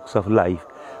all walks of life,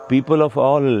 people of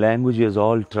all languages,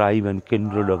 all tribe and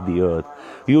kindred of the earth.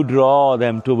 You draw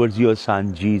them towards your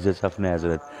Son, Jesus of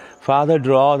Nazareth. Father,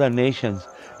 draw the nations.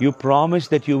 You promise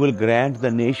that you will grant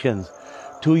the nations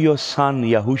to your Son,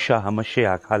 Yahushua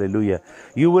HaMashiach. Hallelujah.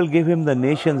 You will give him the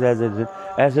nations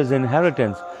as his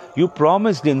inheritance. You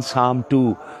promised in Psalm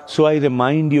 2. So I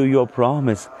remind you your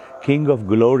promise, King of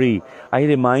glory. I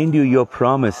remind you your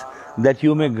promise that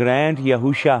you may grant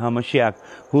Yahushua HaMashiach,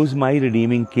 who's my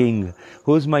redeeming King,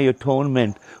 who's my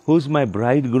atonement, who's my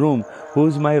bridegroom,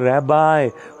 who's my rabbi,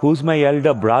 who's my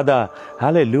elder brother.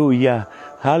 Hallelujah.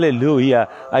 Hallelujah.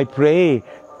 I pray,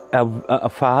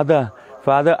 Father,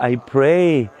 I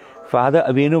pray, Father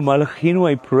Avinu Malachinu,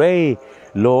 I pray,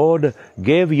 Lord,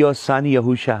 give your Son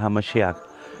Yahushua HaMashiach,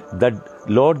 that,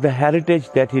 Lord, the heritage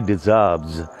that he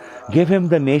deserves. Give him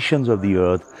the nations of the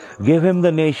earth. Give him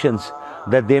the nations,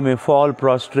 that they may fall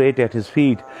prostrate at his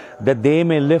feet, that they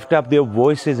may lift up their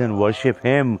voices and worship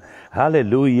him.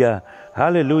 Hallelujah.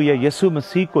 Hallelujah. यीशु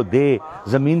मसीह को दे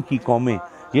ज़मीन की कौमें,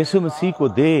 यीशु मसीह को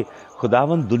दे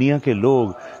खुदावंद दुनिया के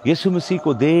लोग, यीशु मसीह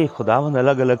को दे खुदावंद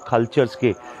अलग अलग कल्चर्स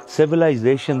के,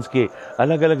 सिविलाइजेशंस के,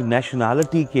 अलग अलग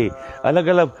नेशनलिटी के, अलग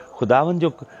अलग खुदावंद जो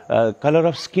कलर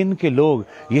ऑफ स्किन के लोग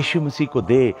यीशु मसीह को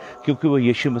दे, क्योंकि वो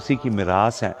यीशु मसीह की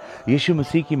मिरास है, यीशु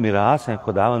मसीह की मिरास है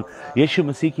खुदावंद, यीशु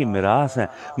मसीह की मिरास है।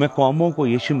 मैं कौमों को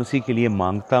यीशु मसीह के लिए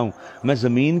मांगता हूँ, मैं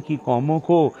ज़मीन की कौमों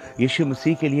को यीशु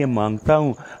मसीह के लिए मांगता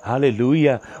हूँ।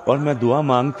 हालेलुया। और मैं दुआ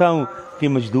मांगता हूँ कि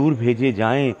मजदूर भेजे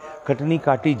जाएं, कटनी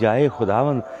काटी जाए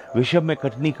खुदावंद, विश्व में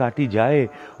कटनी काटी जाए।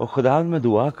 और खुदावंद मैं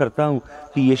दुआ करता हूँ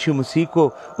कि यीशु मसीह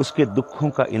को उसके दुखों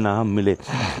का इनाम मिले,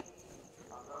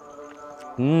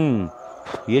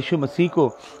 यीशु मसीह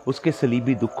को उसके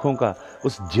सलीबी दुखों का,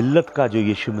 उस जिल्लत का जो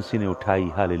यीशु मसीह ने उठाई।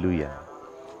 Hallelujah,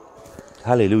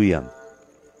 hallelujah,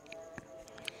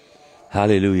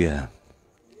 hallelujah,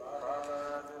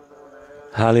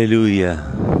 hallelujah.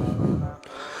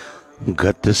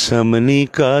 गतसमनी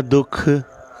का दुख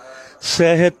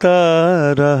सहता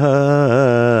रहा,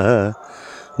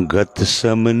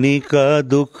 गतसमनी का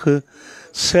दुख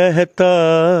सहता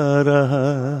रहा,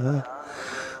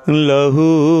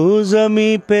 लहू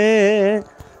ज़मीं पे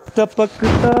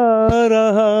टपकता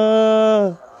रहा,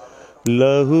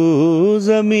 लहू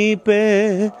जमी पे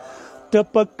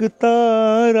टपकता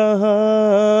रहा,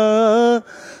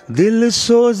 दिल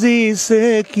सोजी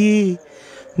से की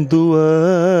दुआ,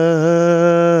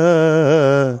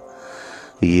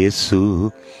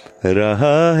 यीशु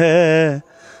रहा है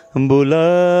बुला,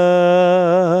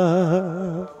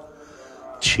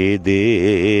 छेदे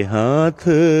हाथ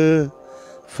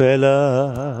फैला,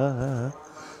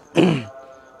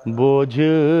 बोझ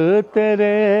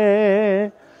तेरे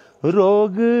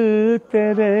रोग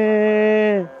तेरे,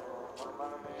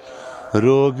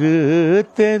 रोग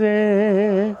तेरे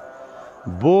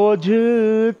बोझ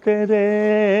तेरे,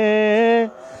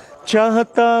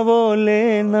 चाहता वो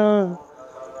लेना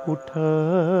उठा,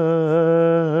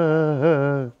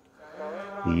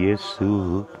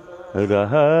 यीशु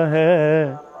रहा है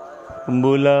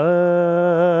बुला,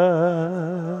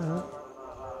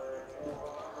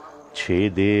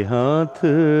 छेदे हाथ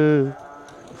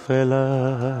फैला,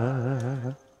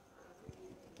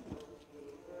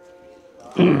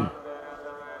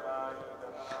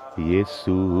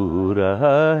 यीशु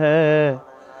रहा है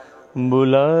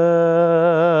बुला,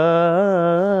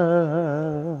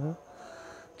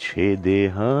 छेदे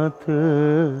हाथ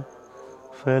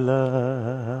फैला,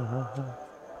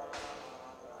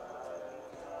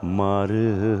 मार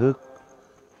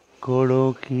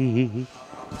कोड़ों की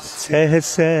सह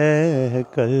सह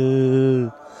कर,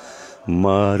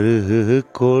 मार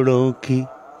कोड़ों की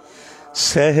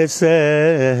सह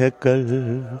सह कर,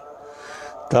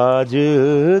 ताज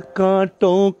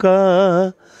कांटों का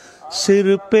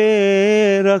सिर पे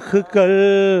रख कर,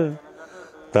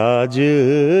 ताज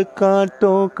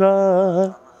कांटों का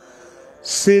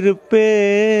सिर पे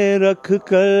रख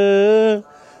कर,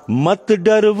 मत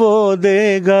डर वो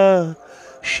देगा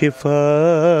शिफा,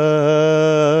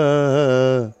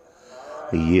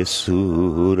 यीशु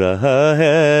रहा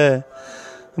है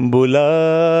बुला,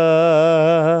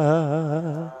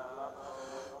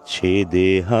 छेदे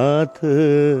हाथ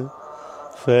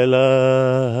फैला,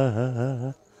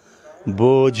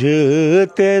 बोझ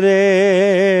तेरे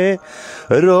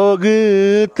रोग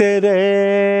तेरे,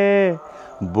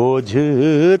 बोझ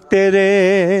तेरे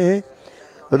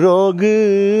रोग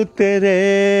तेरे,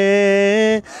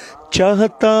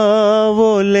 चाहता वो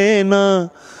लेना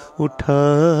उठा,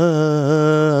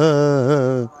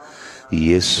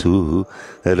 यीशु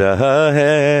रहा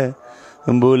है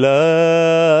बुला,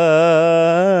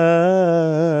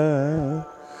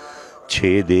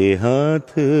 छेदे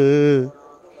हाथ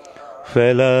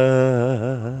फैला,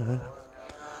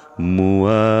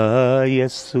 मुआ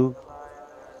यीशु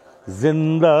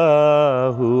जिंदा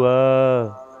हुआ,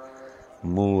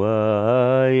 मुआ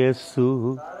यीशु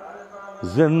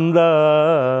जिंदा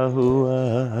हुआ,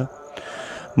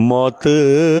 मौत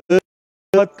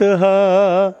फतह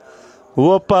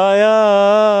वो पाया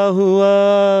हुआ,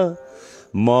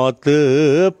 मौत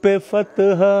पे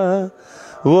फतह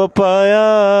वो पाया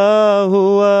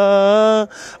हुआ,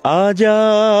 आजा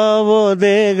वो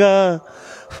देगा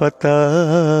फतह,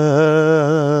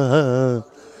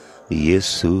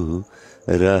 यीशु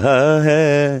रहा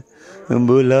है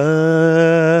बुला,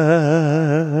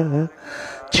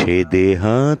 छेदे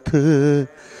हाथ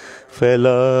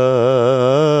फैला,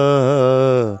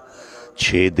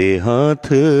 छेदे हाथ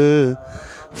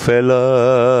फैला,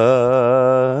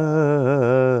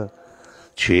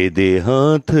 छेदे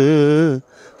हाथ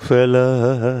फैला,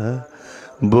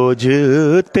 बोझ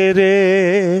तेरे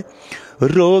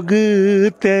रोग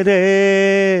तेरे,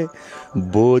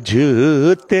 बोझ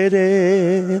तेरे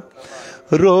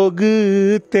रोग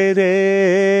तेरे,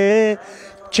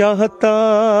 चाहता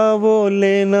वो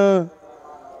लेना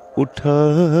उठा,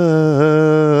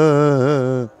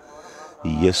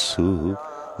 यीशु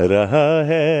रहा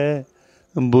है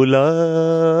बुला,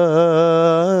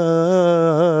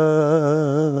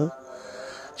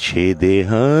 छेदे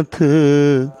हाथ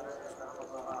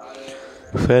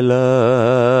फैला,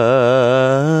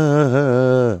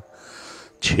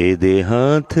 छेदे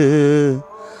हाथ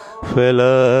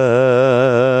फैला,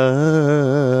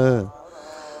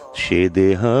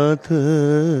 छेदे हाथ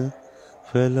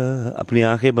फैला। अपनी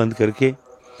आंखें बंद करके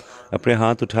अपने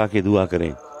हाथ उठा के दुआ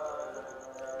करें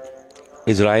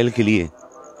इज़राइल के लिए,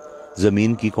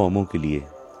 ज़मीन की कौमों के लिए।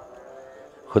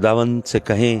 खुदावंद से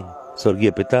कहें,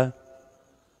 स्वर्गीय पिता,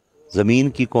 ज़मीन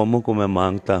की कौमों को मैं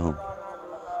मांगता हूँ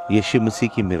यीशु मसीह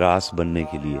की मिरास बनने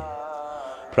के लिए।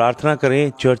 प्रार्थना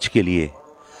करें चर्च के लिए,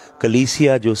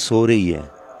 कलीसिया जो सो रही है,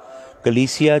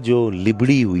 कलीसिया जो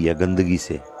लिबड़ी हुई है गंदगी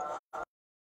से,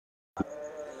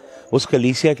 उस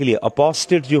कलीसिया के लिए,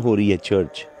 अपोस्टेट जो हो रही है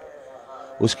चर्च,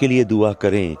 उसके लिए दुआ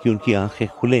करें कि उनकी आंखें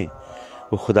खुलें,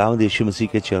 वो खुदावंद यीशु मसीह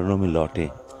के चरणों में लौटें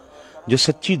जो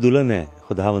सच्ची दुल्हन है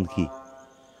खुदावंद की,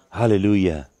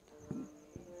 हालेलुया,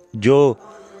 जो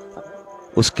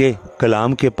उसके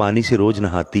कलाम के पानी से रोज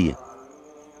नहाती है,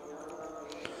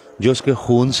 जो उसके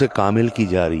खून से कामिल की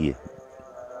जा रही है,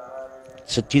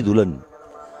 सच्ची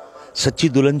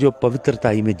दुल्हन जो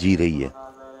पवित्रताई में जी रही है,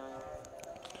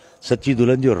 सच्ची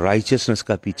दुल्हन जो राइचियसनेस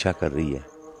का पीछा कर रही है,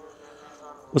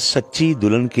 उस सच्ची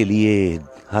दुल्हन के लिए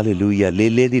हालेलुया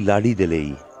ले दी लाड़ी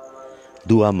दिलेई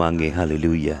दुआ मांगे।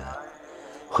 हालेलुया,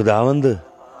 खुदावंद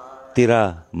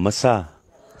तेरा मसा,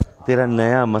 तेरा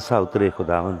नया मसा उतरे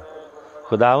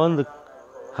खुदावंद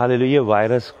हालेलुया।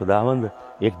 वायरस खुदावंद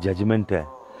एक जजमेंट है,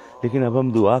 लेकिन अब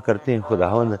हम दुआ करते हैं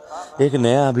खुदावंद एक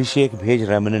नया अभिषेक भेज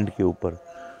रेमनेंट के ऊपर,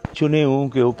 चुने हुओं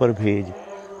के ऊपर भेज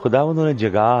खुदावंद, उन्हें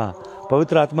जगा,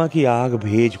 पवित्र आत्मा की आग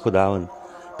भेज खुदावंद,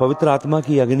 पवित्र आत्मा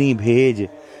की अग्नि भेज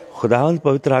खुदावंद,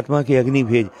 पवित्र आत्मा की अग्नि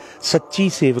भेज। सच्ची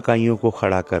सेवकाइयों को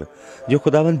खड़ा कर, जो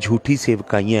खुदावंद झूठी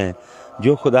सेवकाइयाँ हैं,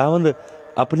 जो खुदावंद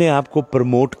अपने आप को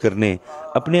प्रमोट करने,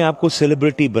 अपने आप को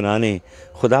सेलिब्रिटी बनाने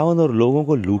खुदावंद और लोगों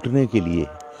को लूटने के लिए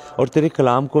और तेरे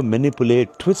कलाम को मैनिपुलेट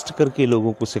ट्विस्ट करके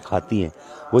लोगों को सिखाती हैं,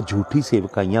 वो झूठी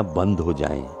सेवकाइयाँ बंद हो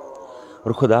जाएं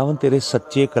और खुदावंद तेरे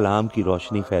सच्चे कलाम की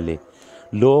रोशनी फैले।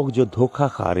 लोग जो धोखा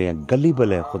खा रहे हैं,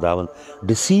 गलीबल है खुदावंद,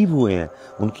 डिसीव हुए हैं,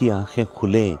 उनकी आंखें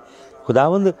खुलें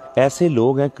खुदावंद। ऐसे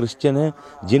लोग हैं, क्रिश्चियन हैं,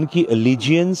 जिनकी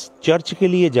एलिजियंस चर्च के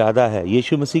लिए ज़्यादा है,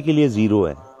 यीशु मसीह के लिए ज़ीरो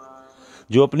है,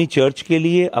 जो अपनी चर्च के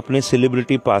लिए, अपने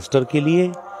सेलिब्रिटी पास्टर के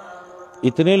लिए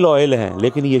इतने लॉयल हैं,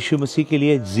 लेकिन यीशु मसीह के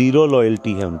लिए ज़ीरो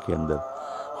लॉयल्टी है उनके अंदर।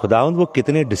 खुदावंद वो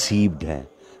कितने डिसीव्ड हैं,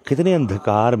 कितने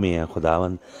अंधकार में हैं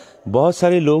खुदावंद। बहुत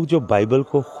सारे लोग जो बाइबल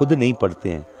को खुद नहीं पढ़ते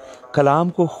हैं, कलाम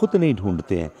को खुद नहीं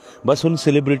ढूंढते हैं, बस उन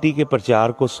सेलिब्रिटी के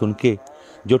प्रचार को सुन के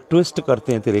जो ट्विस्ट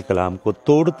करते हैं, तेरे कलाम को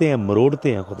तोड़ते हैं,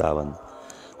 मरोड़ते हैं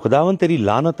खुदावंद तेरी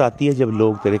लानत आती है जब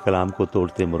लोग तेरे कलाम को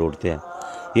तोड़ते मरोड़ते हैं।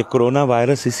 ये कोरोना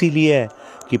वायरस इसीलिए है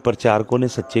कि प्रचारकों ने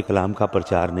सच्चे कलाम का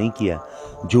प्रचार नहीं किया,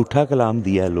 झूठा कलाम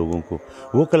दिया है लोगों को।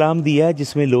 वो कलाम दिया है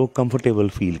जिसमें लोग कंफर्टेबल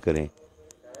फील करें,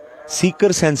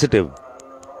 Sikar sensitive,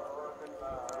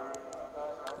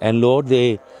 and Lord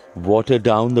they water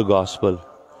down the gospel,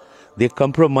 they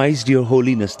compromised your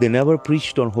holiness, they never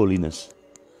preached on holiness,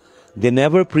 they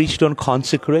never preached on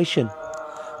consecration,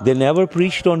 they never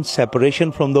preached on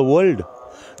separation from the world,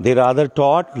 they rather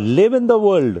taught live in the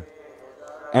world,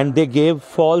 and they gave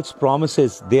false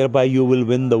promises, thereby you will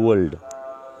win the world.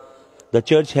 The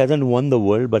church hasn't won the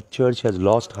world, but church has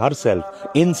lost herself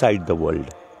inside the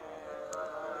world.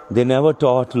 They never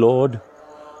taught, Lord,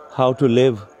 how to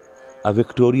live a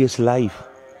victorious life,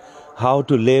 how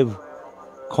to live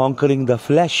conquering the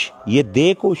flesh. ये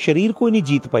देह को, शरीर को नहीं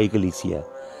जीत पाई कलीसिया,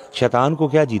 शैतान को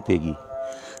क्या जीतेगी।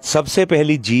 सबसे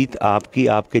पहली जीत आपकी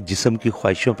आपके जिस्म की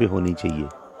ख्वाहिशों पे होनी चाहिए,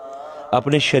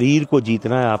 अपने शरीर को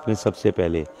जीतना है आपने सबसे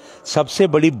पहले। सबसे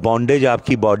बड़ी बॉन्डेज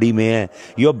आपकी बॉडी में है,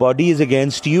 your body is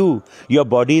against you, your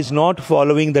body is not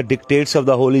following the dictates of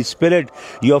the Holi spirit,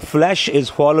 your flash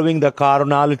is following the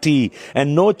कार्नैलिटी,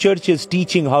 and no church is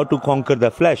teaching how to conquer the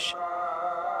flash.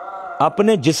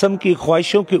 अपने जिस्म की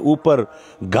ख्वाहिशों के ऊपर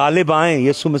गालिब आएं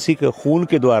यीशु मसीह के खून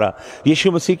के द्वारा,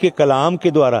 यीशु मसीह के कलाम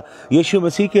के द्वारा, यीशु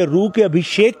मसीह के रूह के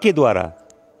अभिषेक के द्वारा,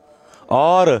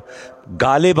 और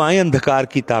गालिब आएं अंधकार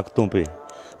की ताकतों पे।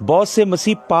 बहुत से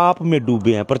मसीह पाप में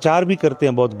डूबे हैं, प्रचार भी करते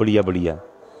हैं बहुत बढ़िया बढ़िया,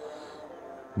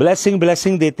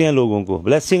 ब्लेसिंग देते हैं लोगों को,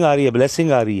 ब्लेसिंग आ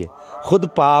रही है, खुद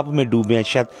पाप में डूबे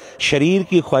हैं, शरीर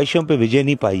की ख्वाहिशों पे विजय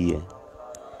नहीं पाई है।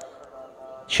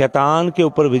 शैतान के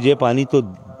ऊपर विजय पानी तो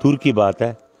दूर की बात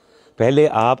है, पहले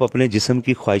आप अपने जिस्म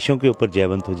की ख्वाहिशों के ऊपर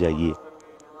जयवंत हो जाइए।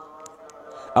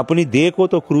 अपनी देह को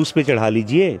तो क्रूस पे चढ़ा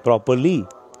लीजिए प्रॉपरली।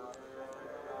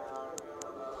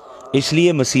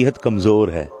 इसलिए मसीहत कमजोर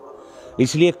है,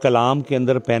 इसलिए कलाम के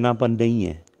अंदर पैनापन नहीं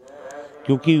है,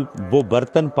 क्योंकि वो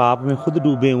बर्तन पाप में खुद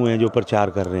डूबे हुए हैं जो प्रचार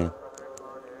कर रहे हैं।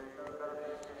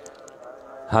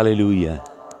 हालेलुया।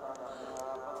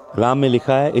 कलाम में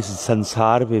लिखा है इस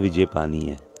संसार पे विजय पानी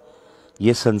है।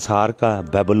 ये संसार का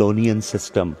बेबीलोनियन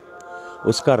सिस्टम,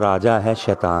 उसका राजा है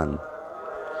शैतान।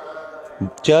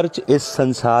 चर्च इस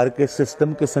संसार के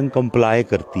सिस्टम के संग कंप्लाई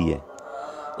करती है,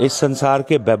 इस संसार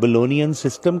के बेबीलोनियन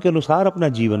सिस्टम के अनुसार अपना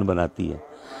जीवन बनाती है।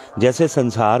 जैसे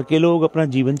संसार के लोग अपना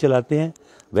जीवन चलाते हैं,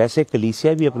 वैसे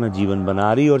कलीसिया भी अपना जीवन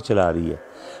बना रही और चला रही है।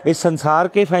 इस संसार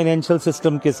के फाइनेंशियल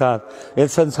सिस्टम के साथ,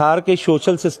 इस संसार के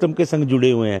सोशल सिस्टम के संग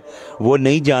जुड़े हुए हैं। वो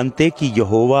नहीं जानते कि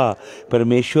यहोवा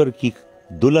परमेश्वर की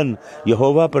दुल्हन,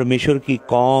 यहोवा परमेश्वर की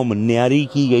कौम न्यारी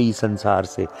की गई, संसार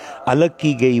से अलग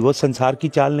की गई। वो संसार की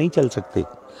चाल नहीं चल सकते,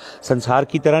 संसार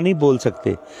की तरह नहीं बोल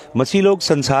सकते। मसीह लोग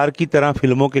संसार की तरह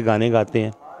फिल्मों के गाने गाते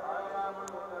हैं,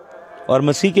 और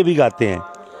मसीह के भी गाते हैं।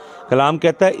 कलाम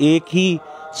कहता है एक ही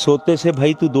सोते से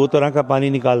भाई तू दो तरह का पानी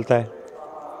निकालता है,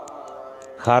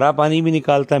 खारा पानी भी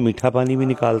निकालता है, मीठा पानी भी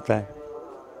निकालता है।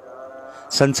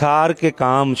 संसार के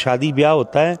काम, शादी ब्याह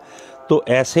होता है तो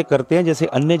ऐसे करते हैं जैसे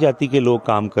अन्य जाति के लोग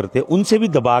काम करते हैं, उनसे भी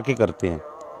दबा के करते हैं।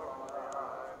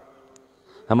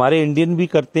 हमारे इंडियन भी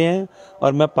करते हैं,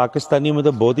 और मैं पाकिस्तानी में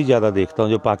तो बहुत ही ज़्यादा देखता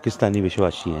हूँ जो पाकिस्तानी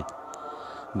विश्वासी हैं।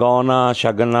 गौना,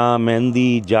 शगना,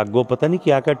 मेहंदी, जागो, पता नहीं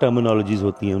क्या क्या टर्मिनोलॉजीज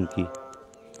होती हैं उनकी।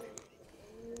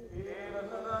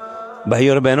 भाई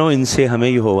और बहनों, इनसे हमें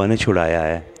यहोवा ने छुड़ाया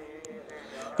है,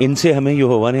 इनसे हमें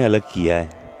यहोवा ने अलग किया है,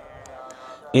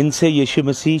 इनसे यीशु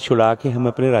मसीह छुड़ा के हम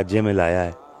अपने राज्य में लाया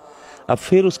है। अब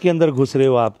फिर उसके अंदर घुस रहे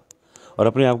हो आप और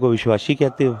अपने आप को विश्वासी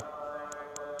कहते हो।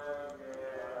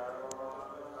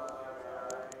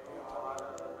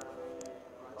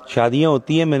 शादियां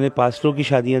होती हैं, मैंने पास्टरों की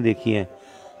शादियां देखी हैं,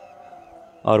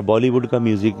 और बॉलीवुड का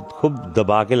म्यूजिक खूब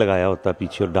दबा के लगाया होता है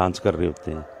पीछे और डांस कर रहे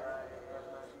होते हैं।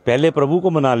 पहले प्रभु को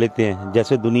मना लेते हैं,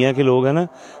 जैसे दुनिया के लोग हैं ना,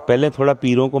 पहले थोड़ा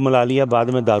पीरों को मना लिया, बाद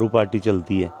में दारू पार्टी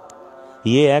चलती है।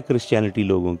 ये है क्रिश्चियनिटी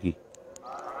लोगों की।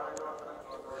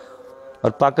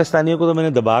 और पाकिस्तानियों को तो मैंने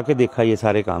दबा के देखा ये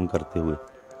सारे काम करते हुए,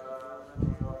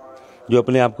 जो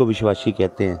अपने आप को विश्वासी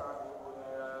कहते हैं।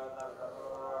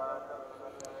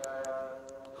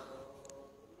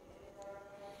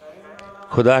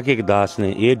 खुदा के एक दास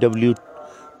ने, A.W.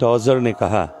 टॉजर ने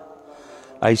कहा,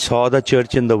 I saw the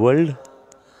church in the world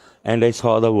and I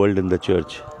saw the world in the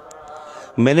church.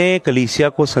 मैंने कलीसिया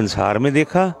को संसार में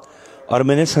देखा और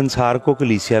मैंने संसार को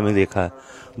कलीसिया में देखा,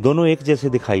 दोनों एक जैसे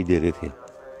दिखाई दे रहे थे।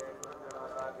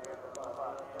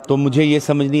 तो मुझे ये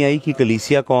समझ नहीं आई कि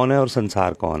कलीसिया कौन है और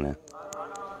संसार कौन है।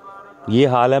 ये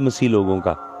हाल है मसीह लोगों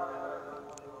का।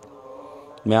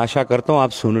 मैं आशा करता हूँ आप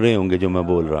सुन रहे होंगे जो मैं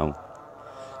बोल रहा हूँ।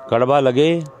 कड़वा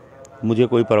लगे, मुझे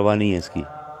कोई परवाह नहीं है इसकी,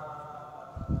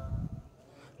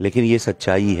 लेकिन ये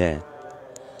सच्चाई है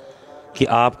कि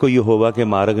आपको यहोवा के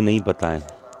मार्ग नहीं पता है।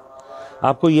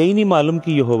 आपको यही नहीं मालूम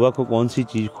कि यहोवा को कौन सी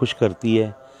चीज़ खुश करती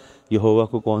है, यहोवा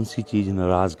को कौन सी चीज़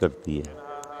नाराज़ करती है।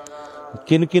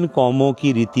 किन किन कौमों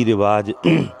की रीति रिवाज,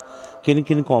 किन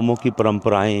किन कौमों की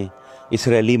परंपराएं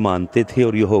इसराइली मानते थे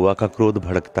और यहोवा का क्रोध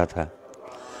भड़कता था।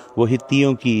 वो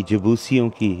हित्तियों की, जबूसियों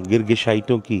की,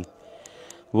 गिरगिशाइटों की,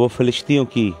 वो फिलिस्तियों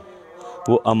की,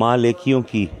 वो अमालेकियों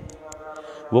की,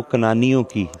 वो कनानियों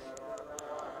की,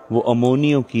 वो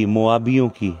अमोनियों की, मोआबियों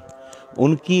की,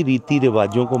 उनकी रीति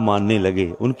रिवाजों को मानने लगे,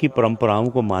 उनकी परंपराओं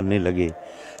को मानने लगे,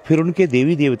 फिर उनके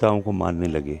देवी देवताओं को मानने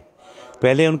लगे।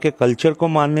 पहले उनके कल्चर को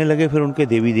मानने लगे, फिर उनके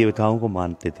देवी देवताओं को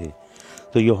मानते थे।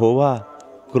 तो यहोवा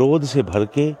क्रोध से भर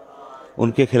के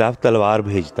उनके खिलाफ तलवार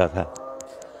भेजता था,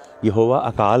 यहोवा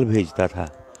अकाल भेजता था,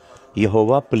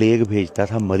 यहोवा प्लेग भेजता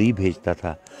था, मरी भेजता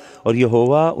था, और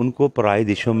यहोवा उनको पराए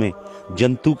देशों में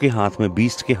जंतु के हाथ में,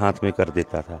 बीस्ट के हाथ में कर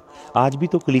देता था। आज भी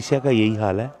तो कलीसिया का यही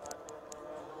हाल है।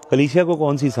 कलीसिया को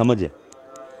कौन सी समझ है?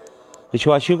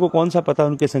 विश्वासियों को कौन सा पता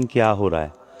उनके संग क्या हो रहा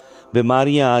है?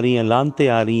 बीमारियां आ रही हैं, लानतें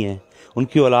आ रही हैं,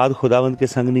 उनकी औलाद खुदावंद के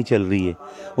संग नहीं चल रही है,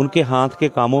 उनके हाथ के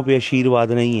कामों पे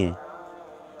आशीर्वाद नहीं है।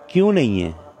 क्यों नहीं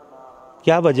है?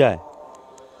 क्या वजह है?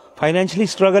 फाइनेंशियली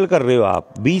स्ट्रगल कर रहे हो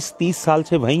आप, 20-30 साल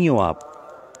से वहीं हो आप,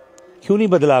 क्यों नहीं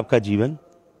बदला आपका जीवन?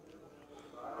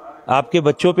 आपके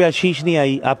बच्चों पे आशीष नहीं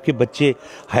आई, आपके बच्चे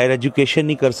हायर एजुकेशन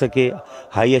नहीं कर सके,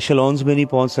 हाई एशेलॉन्स में नहीं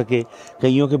पहुंच सके,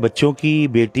 कईयों के बच्चों की,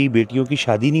 बेटियों की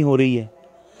शादी नहीं हो रही है।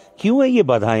 क्यों है ये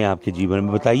बाधाएं आपके जीवन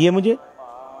में? बताइए मुझे।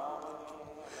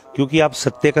 क्योंकि आप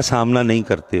सत्य का सामना नहीं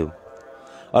करते हो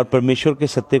और परमेश्वर के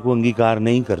सत्य को अंगीकार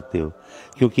नहीं करते हो,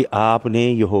 क्योंकि आपने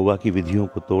यहोवा की विधियों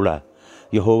को तोड़ा,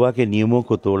 यहोवा के नियमों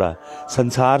को तोड़ा,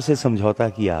 संसार से समझौता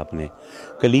किया आपने।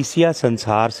 कलीसिया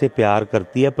संसार से प्यार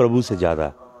करती है प्रभु से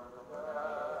ज्यादा।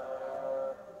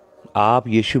 आप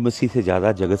यीशु मसीह से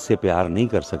ज्यादा जगत से प्यार नहीं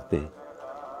कर सकते।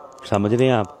 समझ रहे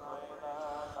हैं आप?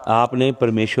 आपने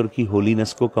परमेश्वर की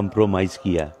होलीनेस को कंप्रोमाइज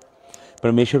किया,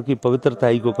 परमेश्वर की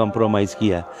पवित्रताई को कंप्रोमाइज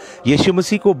किया, यीशु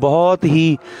मसीह को बहुत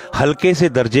ही हल्के से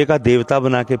दर्जे का देवता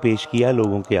बना के पेश किया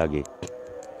लोगों के आगे।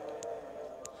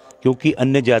 क्योंकि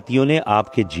अन्य जातियों ने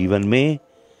आपके जीवन में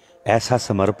ऐसा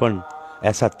समर्पण,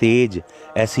 ऐसा तेज,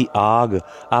 ऐसी आग,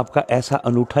 आपका ऐसा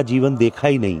अनूठा जीवन देखा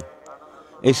ही नहीं,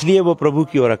 इसलिए वो प्रभु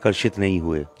की ओर आकर्षित नहीं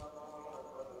हुए।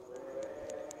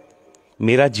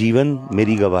 मेरा जीवन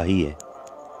मेरी गवाही है,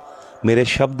 मेरे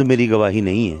शब्द मेरी गवाही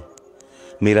नहीं है,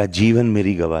 मेरा जीवन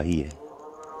मेरी गवाही है।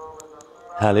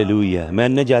 हालेलुया। मैं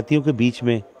अन्य जातियों के बीच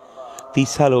में 30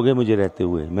 साल हो गए मुझे रहते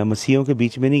हुए, मैं मसीहों के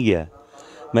बीच में नहीं गया।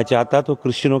 मैं चाहता तो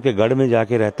क्रिश्चियनों के गढ़ में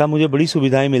जाके रहता, मुझे बड़ी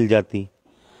सुविधाएं मिल जाती,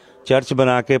 चर्च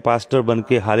बना के, पास्टर बन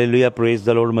के, हालेलुया, प्रेज द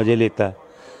लॉर्ड मजे लेता।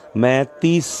 मैं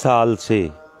 30 साल से,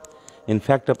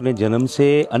 इनफैक्ट अपने जन्म से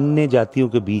अन्य जातियों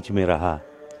के बीच में रहा,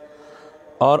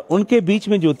 और उनके बीच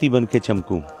में ज्योति बन के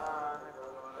चमकूं।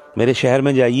 मेरे शहर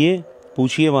में जाइए,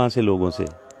 पूछिए वहां से लोगों से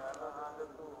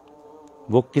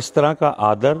वो किस तरह का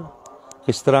आदर,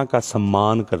 किस तरह का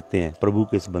सम्मान करते हैं प्रभु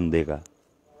के इस बंदे का।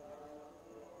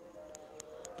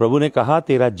 प्रभु ने कहा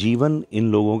तेरा जीवन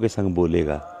इन लोगों के संग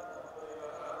बोलेगा।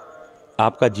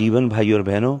 आपका जीवन भाई और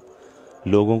बहनों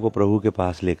लोगों को प्रभु के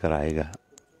पास लेकर आएगा।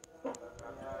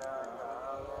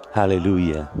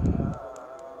 हालेलुया।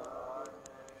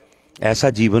 ऐसा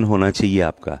जीवन होना चाहिए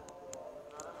आपका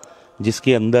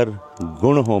जिसके अंदर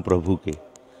गुण हो प्रभु के,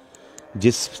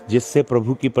 जिससे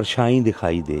प्रभु की परछाई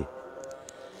दिखाई दे।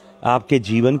 आपके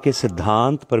जीवन के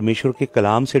सिद्धांत परमेश्वर के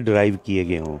कलाम से ड्राइव किए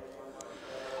गए हों।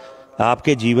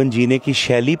 आपके जीवन जीने की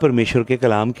शैली परमेश्वर के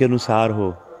कलाम के अनुसार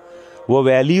हो। वो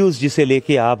वैल्यूज जिसे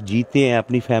लेके आप जीते हैं,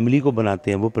 अपनी फैमिली को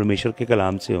बनाते हैं, वो परमेश्वर के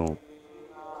कलाम से हों।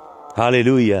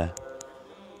 Hallelujah,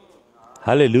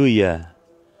 hallelujah.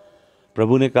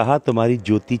 प्रभु ने कहा तुम्हारी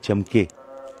ज्योति चमके।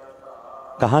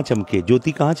 कहाँ चमके?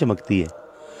 ज्योति कहाँ चमकती है?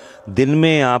 दिन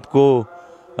में आपको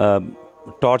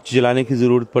टॉर्च जलाने की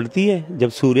ज़रूरत पड़ती है जब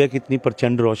सूर्य की इतनी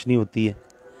प्रचंड रोशनी होती है?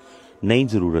 नहीं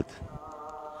ज़रूरत।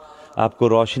 आपको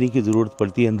रोशनी की ज़रूरत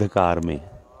पड़ती है अंधकार में।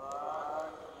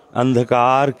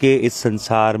 अंधकार के इस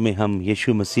संसार में हम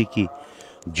यीशु मसीह की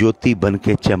ज्योति बन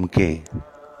के चमके।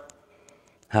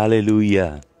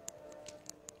 हालेलुया।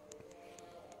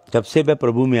 जब से मैं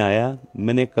प्रभु में आया,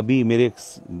 मैंने कभी मेरे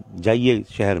जाइए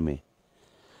शहर में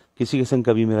किसी के संग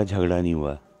कभी मेरा झगड़ा नहीं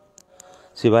हुआ,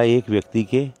 सिवाय एक व्यक्ति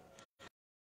के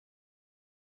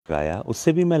गाया।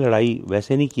 उससे भी मैं लड़ाई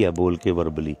वैसे नहीं किया बोल के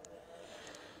वर्बली।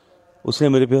 उसने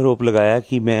मेरे पे आरोप लगाया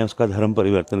कि मैं उसका धर्म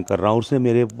परिवर्तन कर रहा हूँ। उसने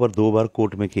मेरे ऊपर 2 बार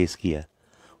कोर्ट में केस किया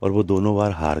और वो दोनों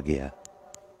बार हार गया।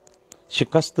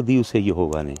 शिकस्त दी उसे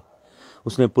यहोवा ने।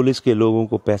 उसने पुलिस के लोगों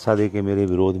को पैसा दे के मेरे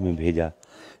विरोध में भेजा,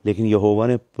 लेकिन यहोवा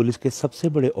ने पुलिस के सबसे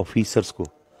बड़े ऑफिसर्स को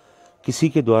किसी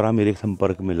के द्वारा मेरे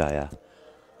संपर्क में लाया।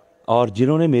 और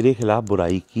जिन्होंने मेरे खिलाफ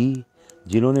बुराई की,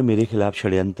 जिन्होंने मेरे खिलाफ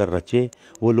षड्यंत्र रचे,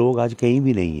 वो लोग आज कहीं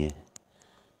भी नहीं हैं।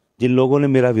 जिन लोगों ने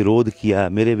मेरा विरोध किया,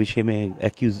 मेरे विषय में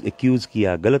एक्यूज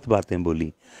किया, गलत बातें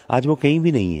बोली, आज वो कहीं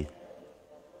भी नहीं है।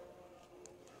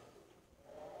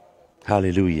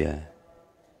 हालेलुया।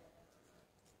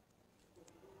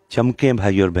 चमके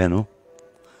भाई और बहनों,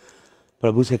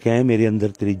 प्रभु से कहें मेरे अंदर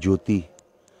तेरी ज्योति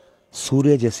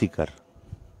सूर्य जैसी कर,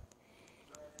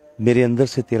 मेरे अंदर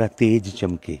से तेरा तेज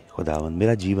चमके। खुदावन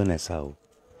मेरा जीवन ऐसा हो।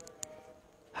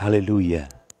 हालेलुया।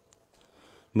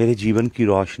 मेरे जीवन की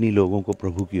रोशनी लोगों को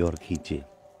प्रभु की ओर खींचे।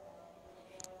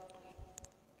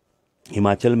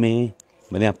 हिमाचल में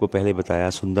मैंने आपको पहले बताया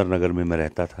सुंदरनगर में मैं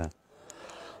रहता था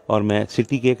और मैं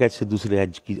सिटी के एक एज से दूसरे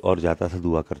एज की ओर जाता था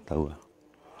दुआ करता हुआ।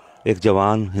 एक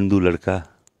जवान हिंदू लड़का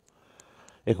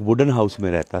एक वुडन हाउस में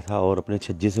रहता था और अपने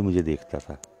छज्जे से मुझे देखता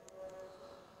था।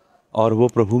 और वो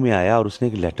प्रभु में आया और उसने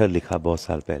एक लेटर लिखा बहुत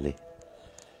साल पहले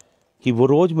कि वो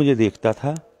रोज़ मुझे देखता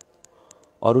था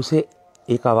और उसे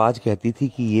एक आवाज़ कहती थी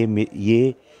कि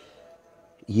ये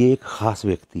एक ख़ास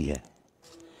व्यक्ति है,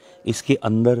 इसके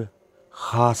अंदर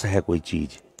ख़ास है कोई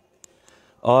चीज़।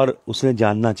 और उसने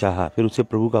जानना चाहा, फिर उसे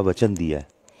प्रभु का वचन दिया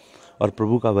और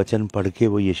प्रभु का वचन पढ़ के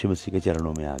वो यीशु मसीह के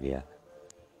चरणों में आ गया।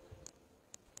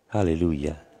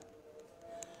 हालेलुया।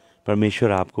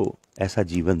 परमेश्वर आपको ऐसा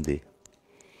जीवन दे।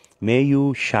 May you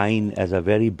shine as a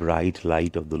very bright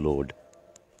light of the Lord.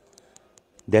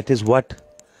 That is what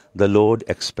the Lord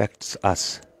expects us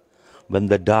when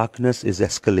the darkness is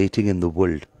escalating in the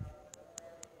world.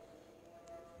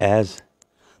 As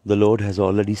the Lord has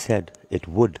already said it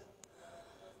would.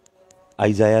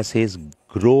 Isaiah says,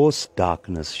 gross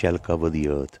darkness shall cover the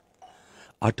earth.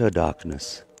 Utter darkness.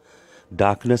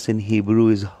 Darkness in Hebrew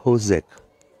is hozek.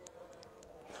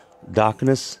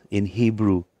 Darkness in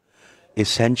Hebrew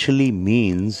essentially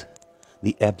means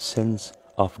the absence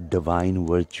of divine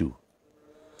virtue.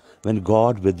 When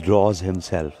God withdraws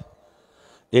himself,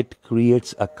 it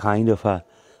creates a kind of a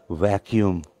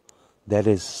vacuum that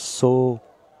is so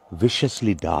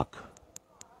viciously dark.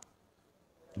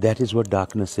 That is what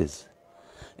darkness is.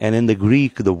 And in the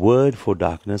Greek, the word for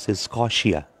darkness is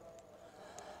skoshia,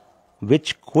 which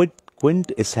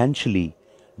quintessentially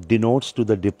denotes to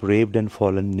the depraved and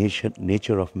fallen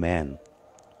nature of man.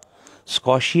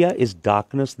 Skoshia is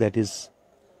darkness that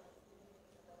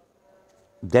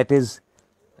is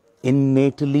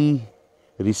innately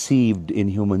received in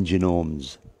human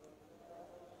genomes.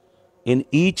 In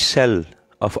each cell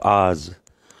of ours,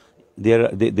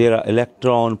 there are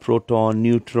electron, proton,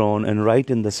 neutron, and right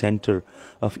in the center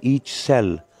of each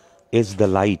cell is the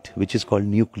light, which is called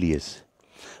nucleus.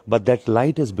 But that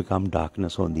light has become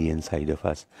darkness on the inside of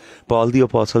us. Paul the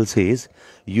Apostle says,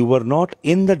 you were not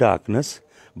in the darkness,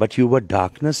 but you were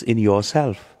darkness in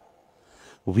yourself.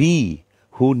 We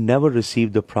who never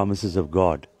received the promises of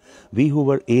God, we who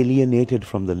were alienated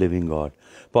from the living God.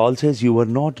 Paul says you were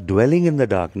not dwelling in the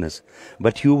darkness,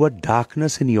 but you were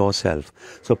darkness in yourself.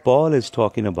 So Paul is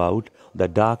talking about the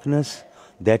darkness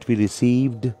that we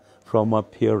received from our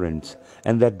parents,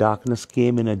 and that darkness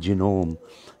came in a genome.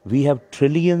 We have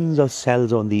trillions of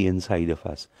cells on the inside of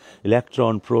us.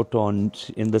 Electron, proton,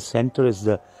 in the center is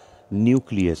the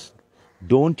nucleus.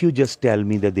 Don't you just tell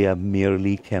me that they are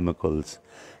merely chemicals.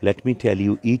 Let me tell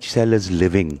you, each cell is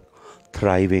living,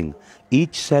 thriving.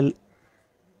 Each cell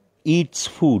eats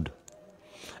food,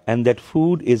 and that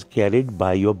food is carried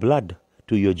by your blood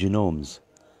to your genomes.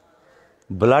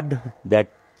 Blood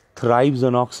that thrives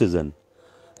on oxygen.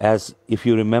 As if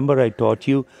you remember, I taught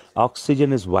you,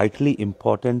 oxygen is vitally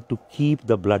important to keep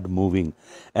the blood moving.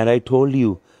 And I told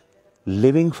you,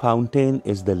 living fountain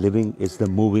is the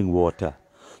moving water.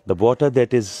 The water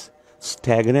that is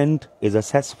stagnant is a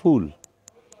cesspool.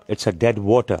 It's a dead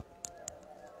water.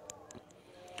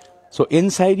 So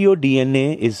inside your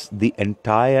DNA is the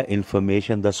entire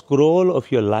information. The scroll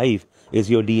of your life is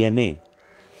your DNA.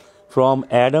 From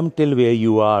Adam till where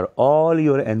you are, all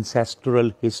your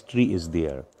ancestral history is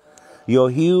there. Your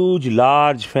huge,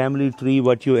 large family tree,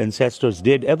 what your ancestors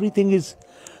did, everything is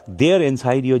there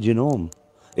inside your genome.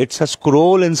 It's a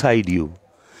scroll inside you.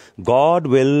 God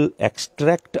will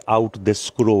extract out this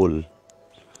scroll.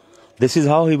 This is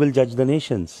how He will judge the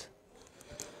nations.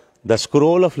 The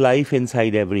scroll of life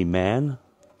inside every man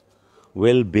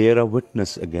will bear a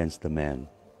witness against the man.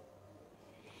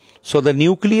 So the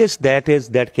nucleus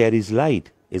that carries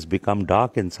light is become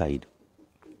dark inside.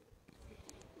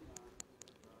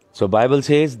 So Bible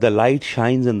says the light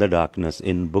shines in the darkness.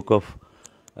 In book of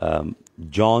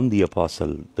John the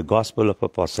Apostle, the Gospel of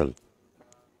Apostle,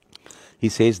 he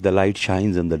says the light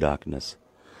shines in the darkness.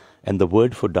 And the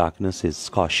word for darkness is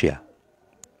scotia.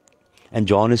 And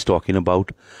John is talking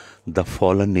about the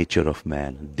fallen nature of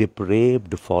man,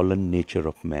 depraved fallen nature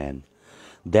of man,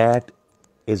 that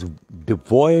is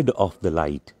devoid of the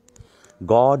light.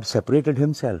 God separated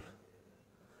Himself.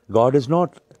 God is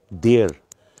not there.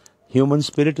 Human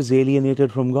spirit is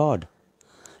alienated from God.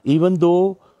 Even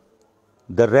though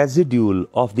the residue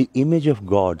of the image of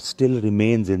God still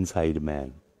remains inside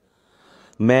man.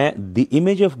 The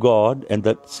image of God and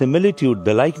the similitude,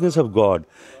 the likeness of God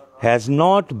has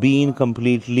not been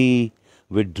completely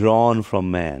withdrawn from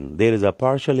man. There is a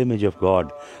partial image of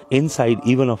God inside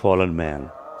even a fallen man.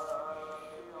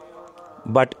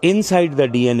 But inside the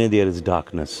DNA there is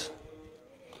darkness.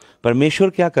 परमेश्वर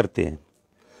क्या करते हैं?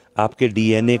 आपके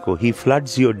DNA को, He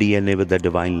floods your DNA with the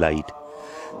divine light.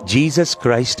 Jesus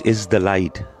Christ is the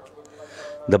light.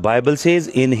 The Bible says,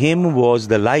 in Him was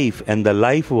the life, and the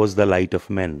life was the light of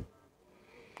men.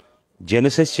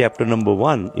 Genesis chapter number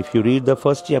 1, if you read the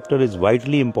first chapter, is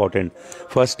vitally important.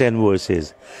 First 10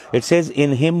 verses. It says,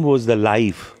 in Him was the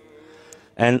life.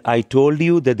 And I told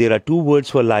you that there are two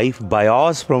words for life,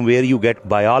 bios, from where you get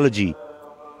biology,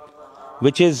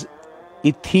 which is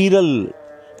ethereal,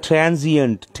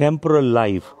 transient, temporal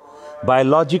life,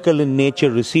 biological in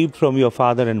nature, received from your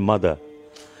father and mother.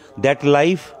 That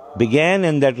life began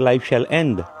and that life shall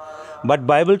end. But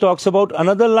Bible talks about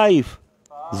another life,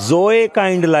 Zoe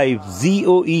kind life,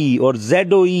 Z-O-E or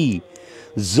Z-O-E,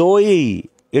 Zoe,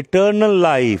 eternal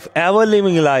life,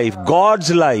 ever-living life,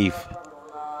 God's life.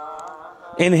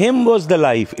 In Him was the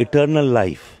life, eternal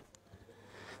life.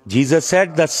 Jesus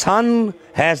said the Son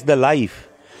has the life,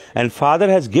 and Father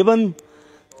has given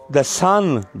the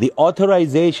Son the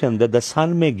authorization that the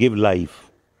Son may give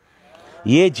life.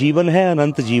 ये जीवन है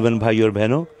अनंत जीवन भाई और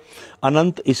बहनों.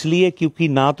 अनंत इसलिए क्योंकि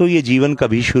ना तो ये जीवन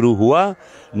कभी शुरू हुआ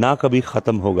ना कभी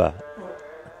खत्म होगा.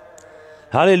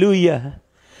 हालेलुया.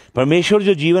 परमेश्वर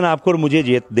जो जीवन आपको और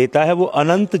मुझे देता है वो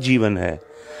अनंत जीवन है.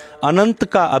 अनंत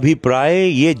का अभिप्राय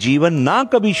ये जीवन ना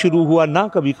कभी शुरू हुआ ना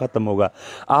कभी खत्म होगा.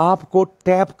 आपको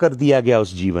टैप कर दिया गया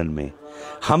उस जीवन में.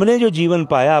 हमने जो जीवन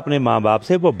पाया अपने माँ बाप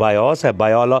से वो बायोस है,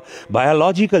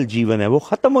 बायोलॉजिकल जीवन है, वो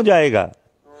खत्म हो जाएगा.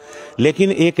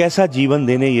 लेकिन एक ऐसा जीवन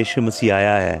देने यीशु मसीह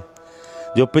आया है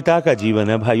जो पिता का जीवन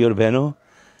है भाई और बहनों,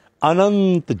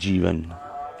 अनंत जीवन.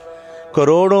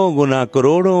 करोड़ों गुना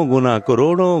करोड़ों गुना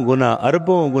करोड़ों गुना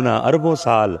अरबों गुना अरबों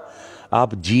साल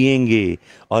आप जिएंगे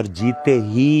और जीते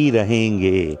ही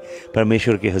रहेंगे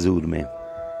परमेश्वर के हुजूर में.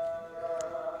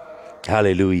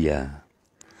 हालेलुया.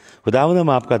 खुदावंद हम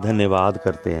आपका धन्यवाद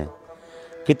करते हैं.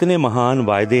 कितने महान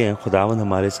वायदे हैं खुदावंद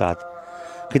हमारे साथ,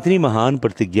 कितनी महान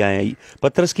प्रतिज्ञाएं.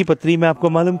 पतरस की पत्री में आपको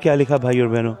मालूम क्या लिखा भाई और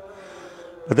बहनों?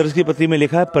 पतरस की पत्री में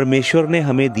लिखा है परमेश्वर ने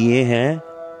हमें दिए हैं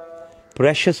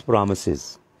प्रेशियस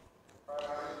प्रॉमिसेस.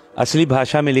 असली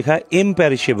भाषा में लिखा है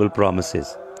imperishable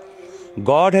promises.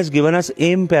 God has given us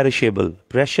imperishable,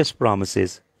 precious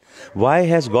promises. Why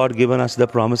has God given us the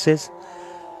promises?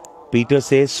 Peter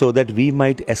says, so that we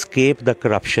might escape the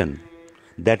corruption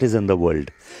that is in the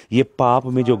world. ये पाप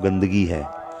में जो गंदगी है,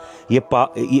 ये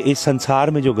इस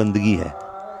संसार में जो गंदगी है,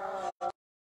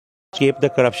 escape the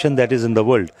corruption that is in the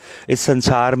world. इस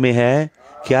संसार में है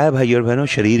क्या है भाई और बहनों?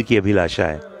 शरीर की अभिलाषा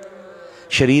है,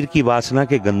 शरीर की वासना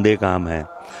के गंदे काम है।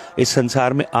 इस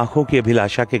संसार में आंखों की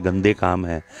अभिलाषा के गंदे काम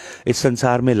है। इस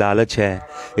संसार में लालच है,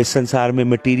 इस संसार में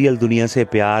मटीरियल दुनिया से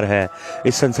प्यार है,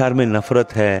 इस संसार में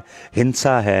नफरत है,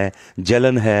 हिंसा है,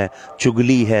 जलन है,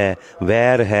 चुगली है,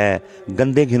 वैर है,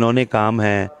 गंदे घिनौने काम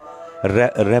हैं,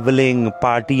 रेवलिंग,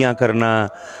 पार्टियां करना,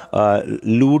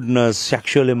 लूडनेस,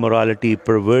 सेक्सुअल इमोरालिटी,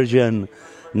 परवर्जन,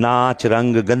 नाच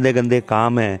रंग, गंदे गंदे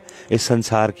काम हैं इस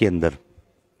संसार के अंदर,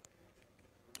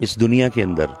 इस दुनिया के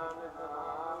अंदर।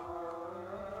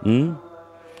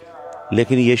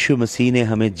 लेकिन यीशु मसीह ने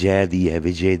हमें जय दी है,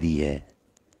 विजय दी है।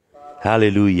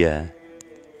 हालेलुया।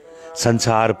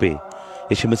 संसार पे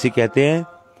यीशु मसीह कहते हैं,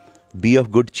 B of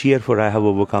good cheer for I have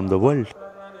overcome the world.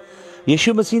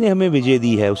 यीशु मसीह ने हमें विजय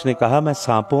दी है। उसने कहा, मैं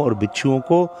सांपों और बिच्छुओं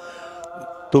को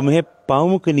तुम्हें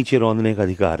पांवों के नीचे रौंदने का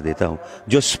अधिकार देता हूं।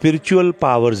 जो स्पिरिचुअल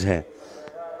पावर्स हैं,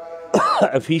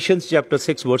 Ephesians chapter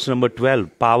 6 verse number 12,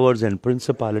 powers and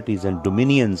principalities and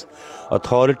dominions,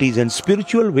 authorities and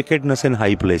spiritual wickedness in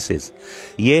high places,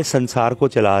 ये संसार को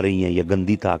चला रही हैं, ये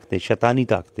गंदी ताकतें, शैतानी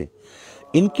ताकतें,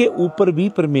 इनके ऊपर भी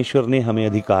परमेश्वर ने हमें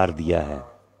अधिकार दिया है।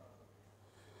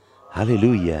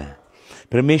 हालेलुया।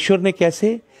 परमेश्वर ने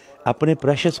कैसे? अपने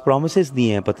प्रेशियस प्रॉमिसेस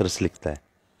दिए हैं, पतरस लिखता है,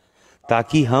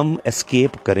 ताकि हम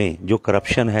एस्केप करें जो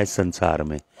करप्शन है इस संसार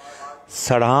में,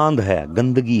 सड़ांध है,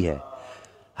 गंदगी है।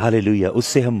 हालेलुया,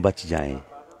 उससे हम बच जाएं।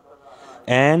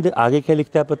 एंड आगे क्या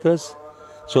लिखता है पतरस?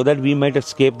 So that we might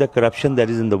escape the corruption that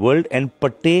is in the world and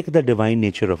partake the divine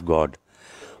nature of God.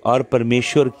 और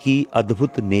परमेश्वर की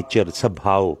अद्भुत नेचर,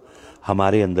 स्वभाव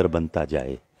हमारे अंदर बनता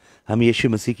जाए। हम यीशु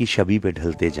मसीह की छवि पे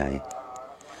ढलते जाएं,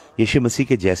 यीशु मसीह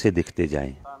के जैसे दिखते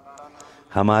जाएं।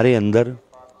 हमारे अंदर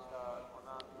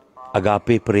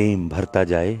अगापे प्रेम भरता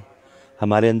जाए,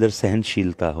 हमारे अंदर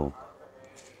सहनशीलता हो,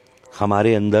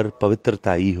 हमारे अंदर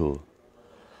पवित्रताई हो,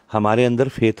 हमारे अंदर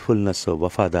फेथफुलनेस हो,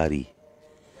 वफादारी।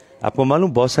 आपको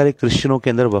मालूम बहुत सारे क्रिश्चियनों के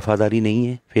अंदर वफादारी नहीं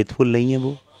है, फेथफुल नहीं है।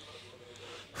 वो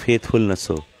फेथफुलनेस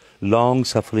हो, लॉन्ग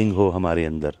सफरिंग हो, हमारे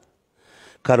अंदर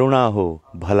करुणा हो,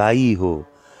 भलाई हो,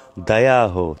 दया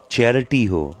हो, चैरिटी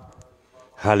हो।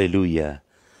 हालेलुया।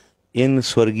 इन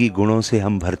स्वर्गीय गुणों से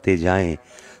हम भरते जाएं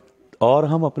और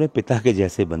हम अपने पिता के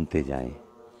जैसे बनते जाएं,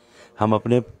 हम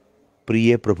अपने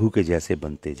प्रिय प्रभु के जैसे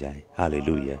बनते जाएं।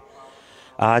 हालेलुया।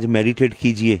 आज मेडिटेट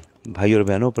कीजिए भाई और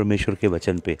बहनों परमेश्वर के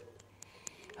वचन पे।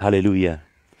 हालेलुया।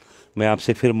 मैं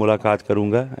आपसे फिर मुलाकात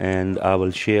करूंगा and I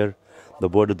will share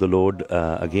the word of the Lord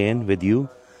again with you.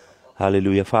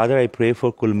 Hallelujah. Father, I pray for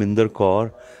Kulminder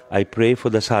Kaur. I pray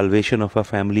for the salvation of our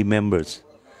family members.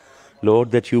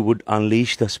 Lord, that you would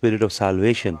unleash the spirit of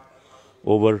salvation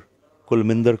over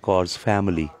Kulminder Kaur's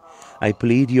family. I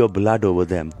plead your blood over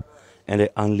them and I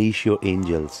unleash your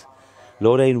angels.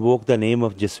 Lord, I invoke the name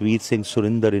of Jasveer Singh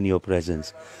Surinder in your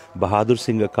presence, Bahadur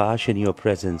Singh Akash in your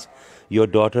presence, your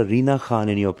daughter Reena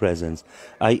Khan in your presence.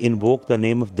 I invoke the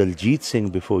name of Daljit Singh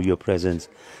before your presence.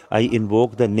 I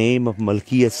invoke the name of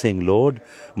Malkiyat Singh, Lord,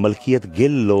 Malkiyat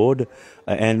Gill, Lord,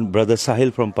 and Brother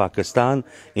Sahil from Pakistan,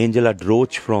 Angela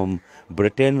Droch from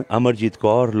Britain, Amarjit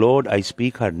Kaur, Lord, I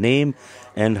speak her name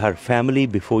and her family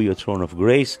before your throne of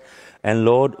grace. And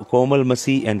Lord, Komal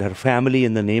Masih and her family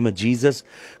in the name of Jesus,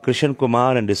 Krishan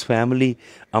Kumar and his family,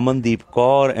 Amandeep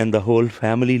Kaur and the whole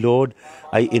family, Lord,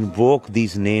 I invoke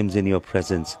these names in your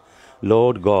presence.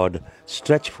 Lord God,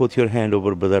 stretch forth your hand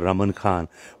over Brother Raman Khan,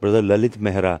 Brother Lalit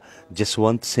Mehra,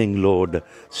 Jaswant Singh, Lord.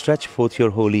 Stretch forth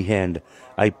your holy hand.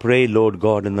 I pray, Lord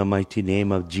God, in the mighty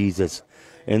name of Jesus,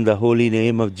 in the holy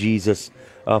name of Jesus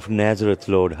of Nazareth,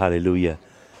 Lord. Hallelujah.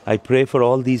 I pray for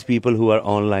all these people who are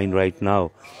online right now.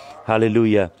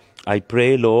 Hallelujah. I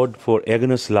pray, Lord, for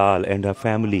Agnes Lal and her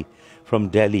family from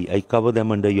Delhi. I cover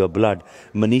them under your blood.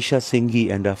 Manisha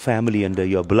Singhi and her family under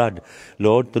your blood.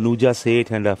 Lord, Tanuja Seth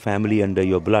and her family under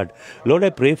your blood. Lord, I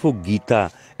pray for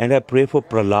Geeta and I pray for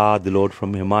Prahlad, Lord,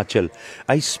 from Himachal.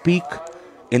 I speak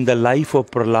in the life of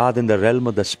Prahlad in the realm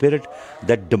of the spirit,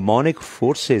 that demonic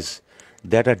forces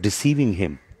that are deceiving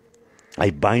him, I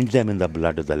bind them in the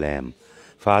blood of the Lamb.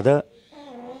 Father,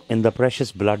 in the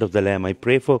precious blood of the Lamb, I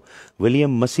pray for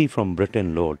William Massey from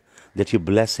Britain, Lord, that you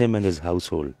bless him and his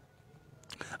household.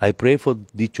 I pray for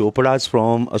the Chopra's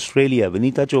from Australia,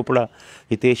 Vinita Chopra,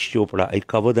 Hitesh Chopra. I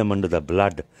cover them under the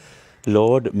blood.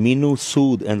 Lord, Meenu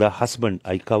Sood and the husband,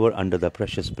 I cover under the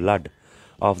precious blood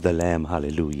of the Lamb.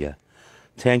 Hallelujah.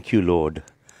 Thank you, Lord.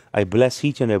 I bless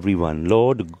each and every one.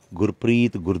 Lord,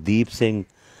 Gurpreet, Gurdeep Singh,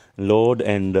 Lord,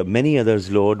 and many others,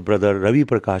 Lord. Brother Ravi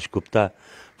Prakash Gupta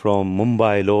from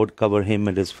Mumbai, Lord, cover him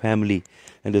and his family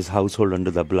and his household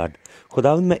under the blood.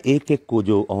 खुदावंद मैं एक एक को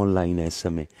जो online है इस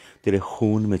समय तेरे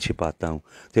खून में छिपाता हूँ,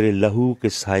 तेरे लहू के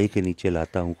साए के नीचे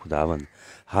लाता हूँ खुदावंद.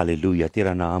 हालेलुया.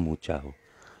 तेरा नाम ऊंचा हो,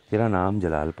 तेरा नाम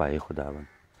जलाल पाए खुदावंद.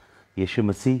 यीशु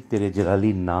मसीह तेरे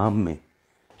जलाली नाम में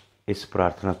इस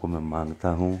प्रार्थना को मैं मांगता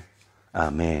हूँ.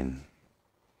 आमीन.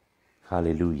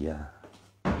 हालेलुया.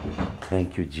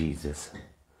 Thank you Jesus.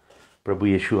 प्रभु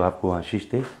यीशु आपको आशीष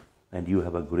दे. And you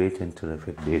have a great and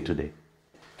terrific day today.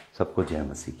 सबको जय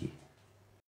मसीह की.